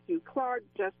 Matthew Clark,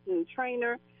 Justin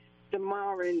Traynor,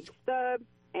 Damarin Stubbs,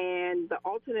 and the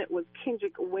alternate was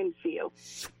Kendrick Winfield.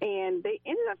 And they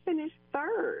ended up finishing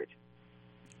third.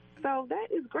 So that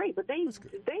is great. But they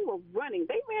were running.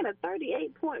 They ran a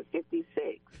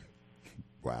 38.56.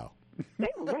 Wow. They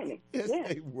were running. Yes,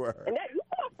 they were. And that, you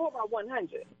saw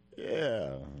 4x100.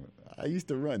 Yeah, I used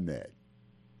to run that.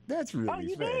 That's really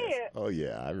you fast. did? Oh,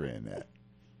 yeah, I ran that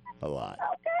a lot.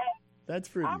 Okay. That's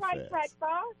pretty All right, fast. Track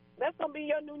Star. That's going to be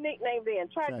your new nickname then,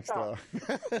 Track Star.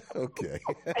 Okay.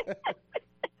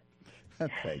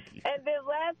 Thank you. And then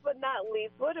last but not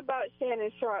least, what about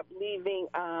Shannon Sharp leaving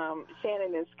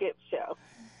Shannon and Skip's show?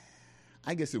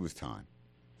 I guess it was time.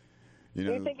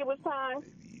 You think it was time?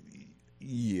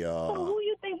 Yeah. So who do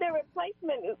you think their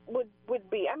replacement would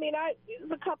be? I mean,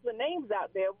 there's a couple of names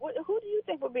out there. Who do you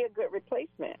think would be a good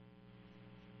replacement?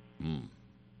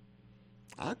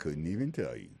 I couldn't even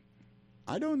tell you.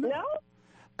 I don't know. No?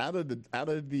 Out of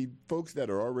the folks that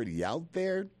are already out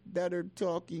there that are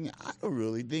talking, I don't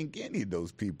really think any of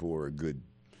those people are a good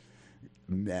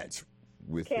match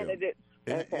with candidates.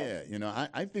 Okay. Yeah,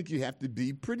 I think you have to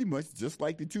be pretty much just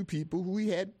like the two people who we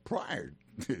had prior,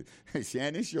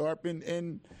 Shannon Sharp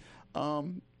and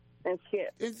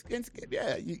Skip. And Skip.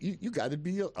 Yeah, you got to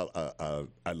be a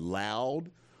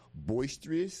loud,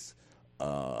 boisterous,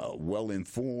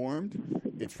 well-informed.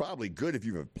 It's probably good if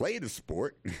you've played a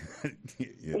sport,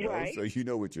 right. So you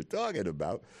know what you're talking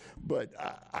about. But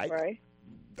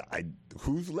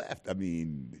who's left? I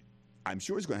mean, I'm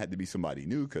sure it's going to have to be somebody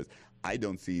new because I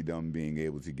don't see them being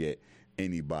able to get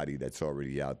anybody that's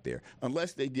already out there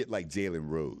unless they get like Jalen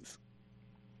Rose.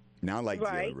 Now, I like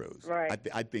Jalen Rose. Right.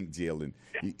 I think Jalen,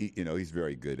 he's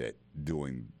very good at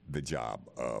doing the job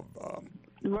of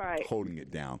holding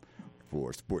it down for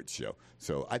a sports show.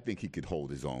 So I think he could hold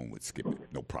his own with Skip,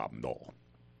 no problem at all.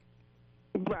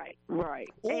 Right.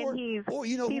 And he's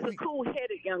a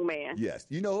cool-headed young man. Yes.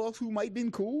 You know else who might have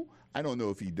been cool? I don't know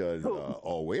if he does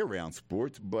all way around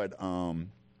sports, but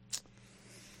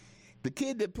the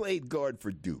kid that played guard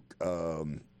for Duke,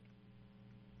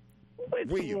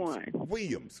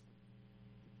 Williams.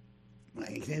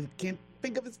 I can't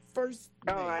think of his first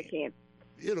name. Oh, I can't.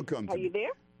 It'll come to me. Are you there?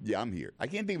 Yeah, I'm here. I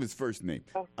can't think of his first name.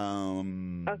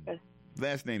 Okay.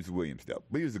 Last name's Williams, though.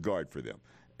 But he was a guard for them.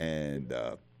 And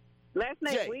last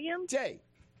name Williams? Jay.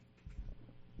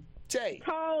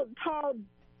 Tall.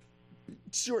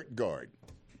 Short guard.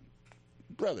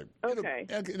 Brother. Okay.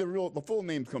 The full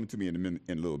name's coming to me in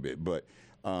a little bit. But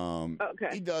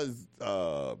he does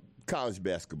college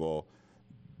basketball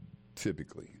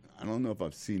typically. I don't know if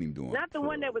I've seen him doing. Not the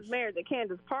one that was married to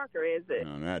Candace Parker, is it?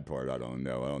 No, that part I don't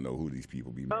know. I don't know who these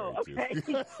people be married to.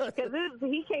 to. Because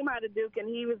he came out of Duke, and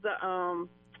he was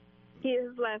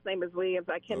his last name is Williams.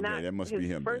 I cannot. Okay, that must be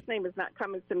him. His first name is not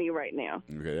coming to me right now.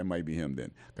 Okay, that might be him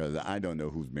then, because I don't know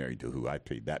who's married to who. I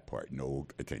paid that part no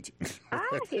attention.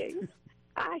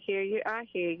 I hear you.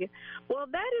 Well,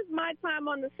 that is my time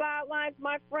on the sidelines,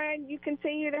 my friend. You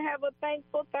continue to have a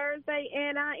thankful Thursday,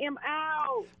 and I am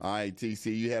out. All right,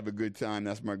 TC, you have a good time.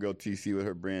 That's my girl TC with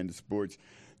her brand of sports.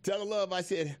 Tell her love I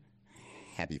said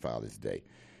happy Father's Day.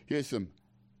 Here's some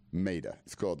Maeta.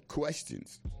 It's called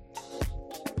Questions.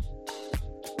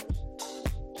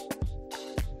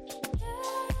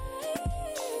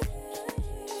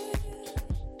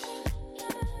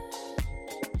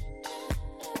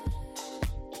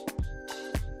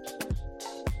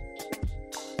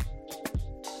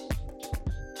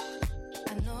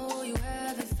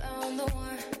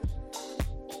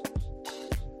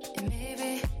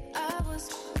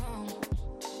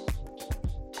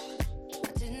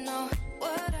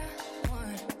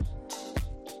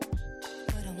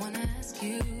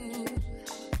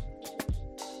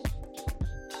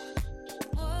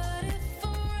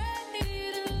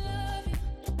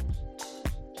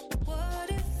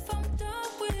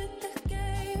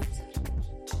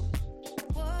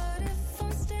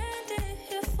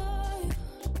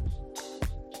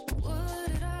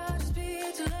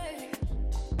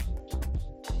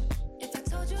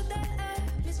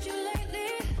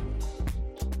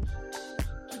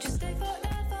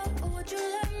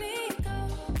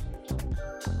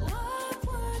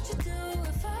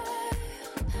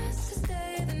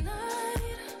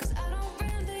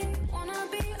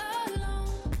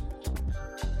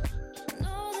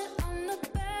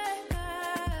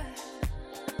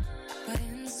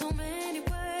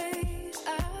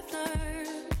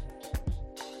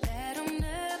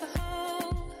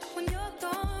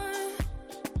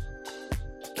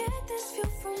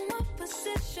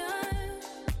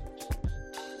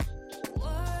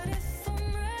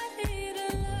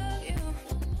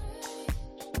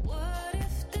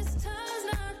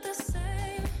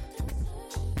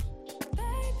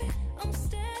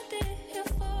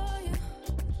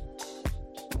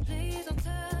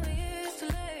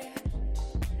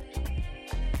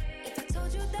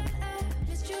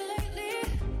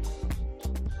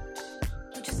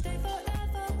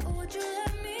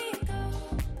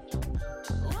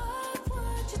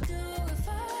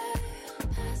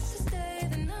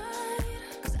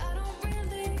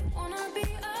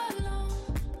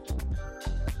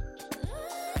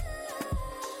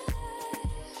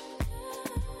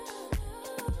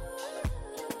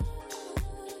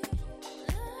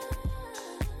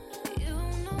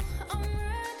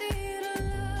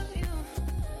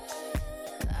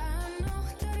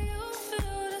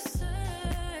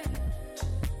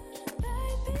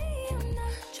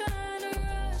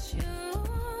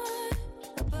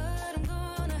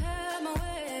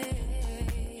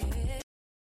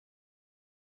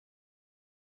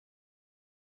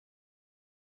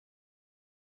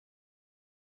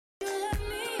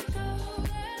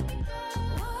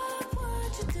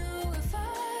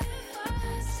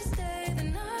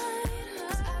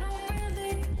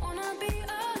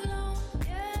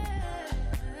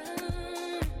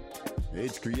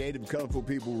 It's Creative, Colorful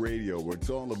People Radio, where it's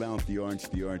all about the arts,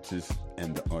 the artists,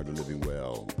 and the art of living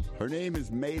well. Her name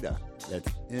is Maeta. That's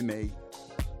M-A-E-T-A.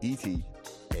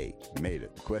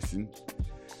 Maeta. The question,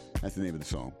 that's the name of the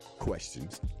song.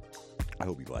 Questions. I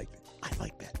hope you liked it. I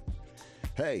like that.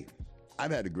 Hey,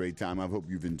 I've had a great time. I hope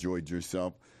you've enjoyed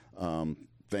yourself.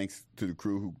 Thanks to the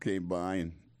crew who came by,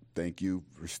 and thank you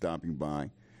for stopping by.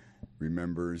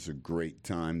 Remember, it's a great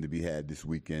time to be had this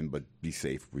weekend, but be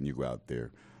safe when you go out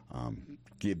there.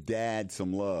 Give Dad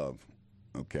some love,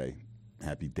 okay?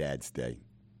 Happy Dad's Day.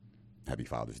 Happy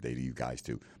Father's Day to you guys,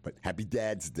 too. But happy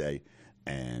Dad's Day,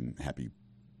 and happy,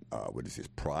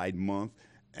 Pride Month,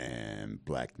 and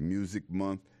Black Music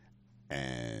Month,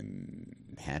 and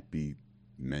happy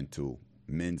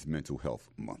Men's Mental Health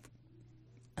Month.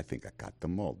 I think I got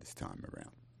them all this time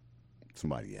around.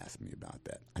 Somebody asked me about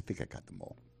that. I think I got them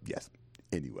all. Yes.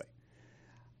 Anyway,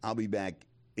 I'll be back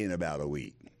in about a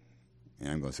week. And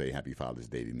I'm going to say happy Father's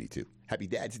Day to me, too. Happy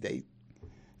Dad's Day,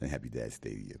 and happy Dad's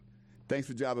Day to you. Thanks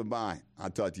for dropping by. I'll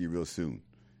talk to you real soon.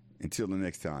 Until the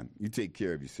next time, you take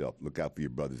care of yourself. Look out for your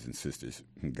brothers and sisters.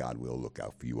 And God will look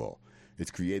out for you all.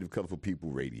 It's Creative, Colorful People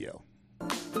Radio. So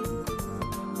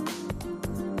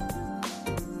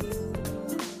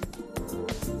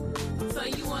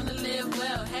you want to live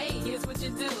well? Hey, here's what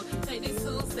you do. Take these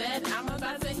tools that I'm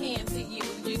about to hand to you.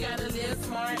 You gotta live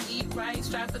smart, eat right,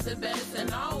 strive for the best,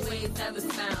 and always have a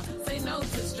smile. Say no to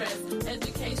stress.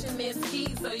 Education is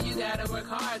key, so you gotta work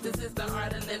hard. This is the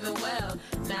art of living well.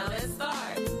 Now let's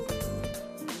start.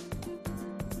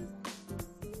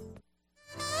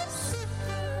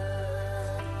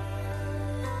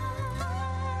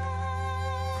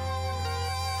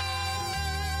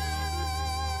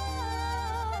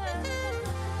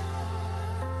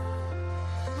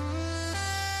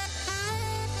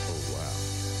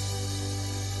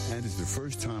 The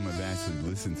first time I've actually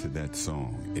listened to that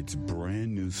song. It's a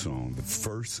brand new song, the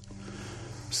first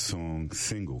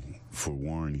single for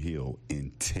Warren Hill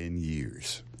in 10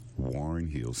 years. Warren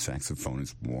Hill,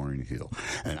 saxophonist Warren Hill.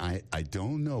 And I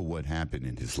don't know what happened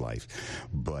in his life,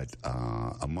 but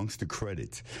amongst the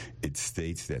credits, it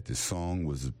states that the song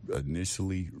was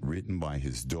initially written by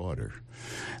his daughter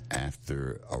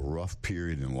after a rough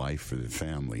period in life for the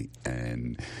family,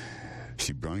 and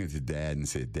she brought it to Dad and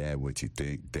said, Dad, what you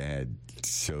think? Dad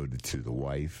showed it to the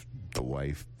wife. The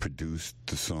wife produced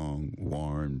the song.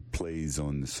 Warren plays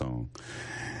on the song.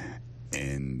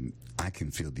 And I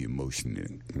can feel the emotion in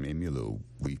it. It made me a little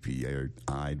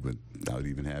weepy-eyed without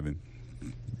even having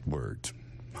words.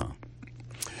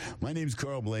 My name's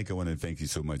Karl Blake. I want to thank you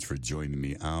so much for joining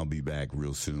me. I'll be back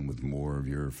real soon with more of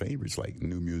your favorites, like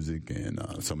new music, and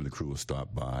some of the crew will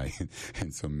stop by,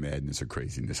 and some madness or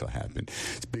craziness will happen.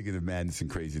 Speaking of madness and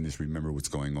craziness, remember what's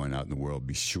going on out in the world.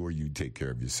 Be sure you take care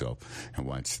of yourself and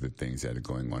watch the things that are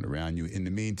going on around you. In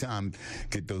the meantime,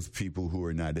 get those people who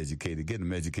are not educated, get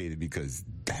them educated, because,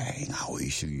 dang,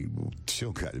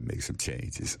 she'll got to make some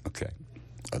changes, okay?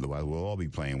 Otherwise, we'll all be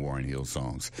playing Warren Hill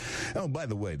songs. Oh, by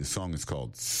the way, the song is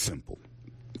called Simple,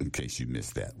 in case you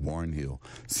missed that. Warren Hill,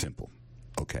 Simple.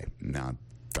 Okay, now I've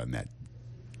done that.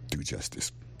 Do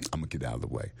justice. I'm going to get out of the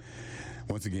way.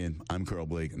 Once again, I'm Karl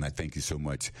Blake, and I thank you so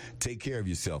much. Take care of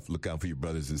yourself. Look out for your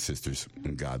brothers and sisters,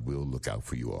 and God will look out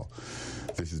for you all.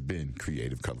 This has been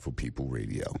Creative, Colorful People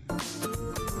Radio.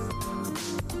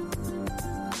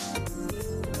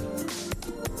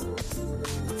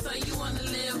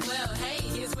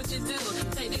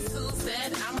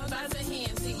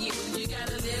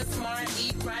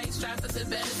 Strive for the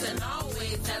best and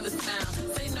always have a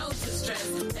smile. Say no to stress.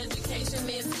 Education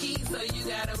is key, so you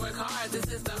gotta work hard. This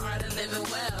is the art of living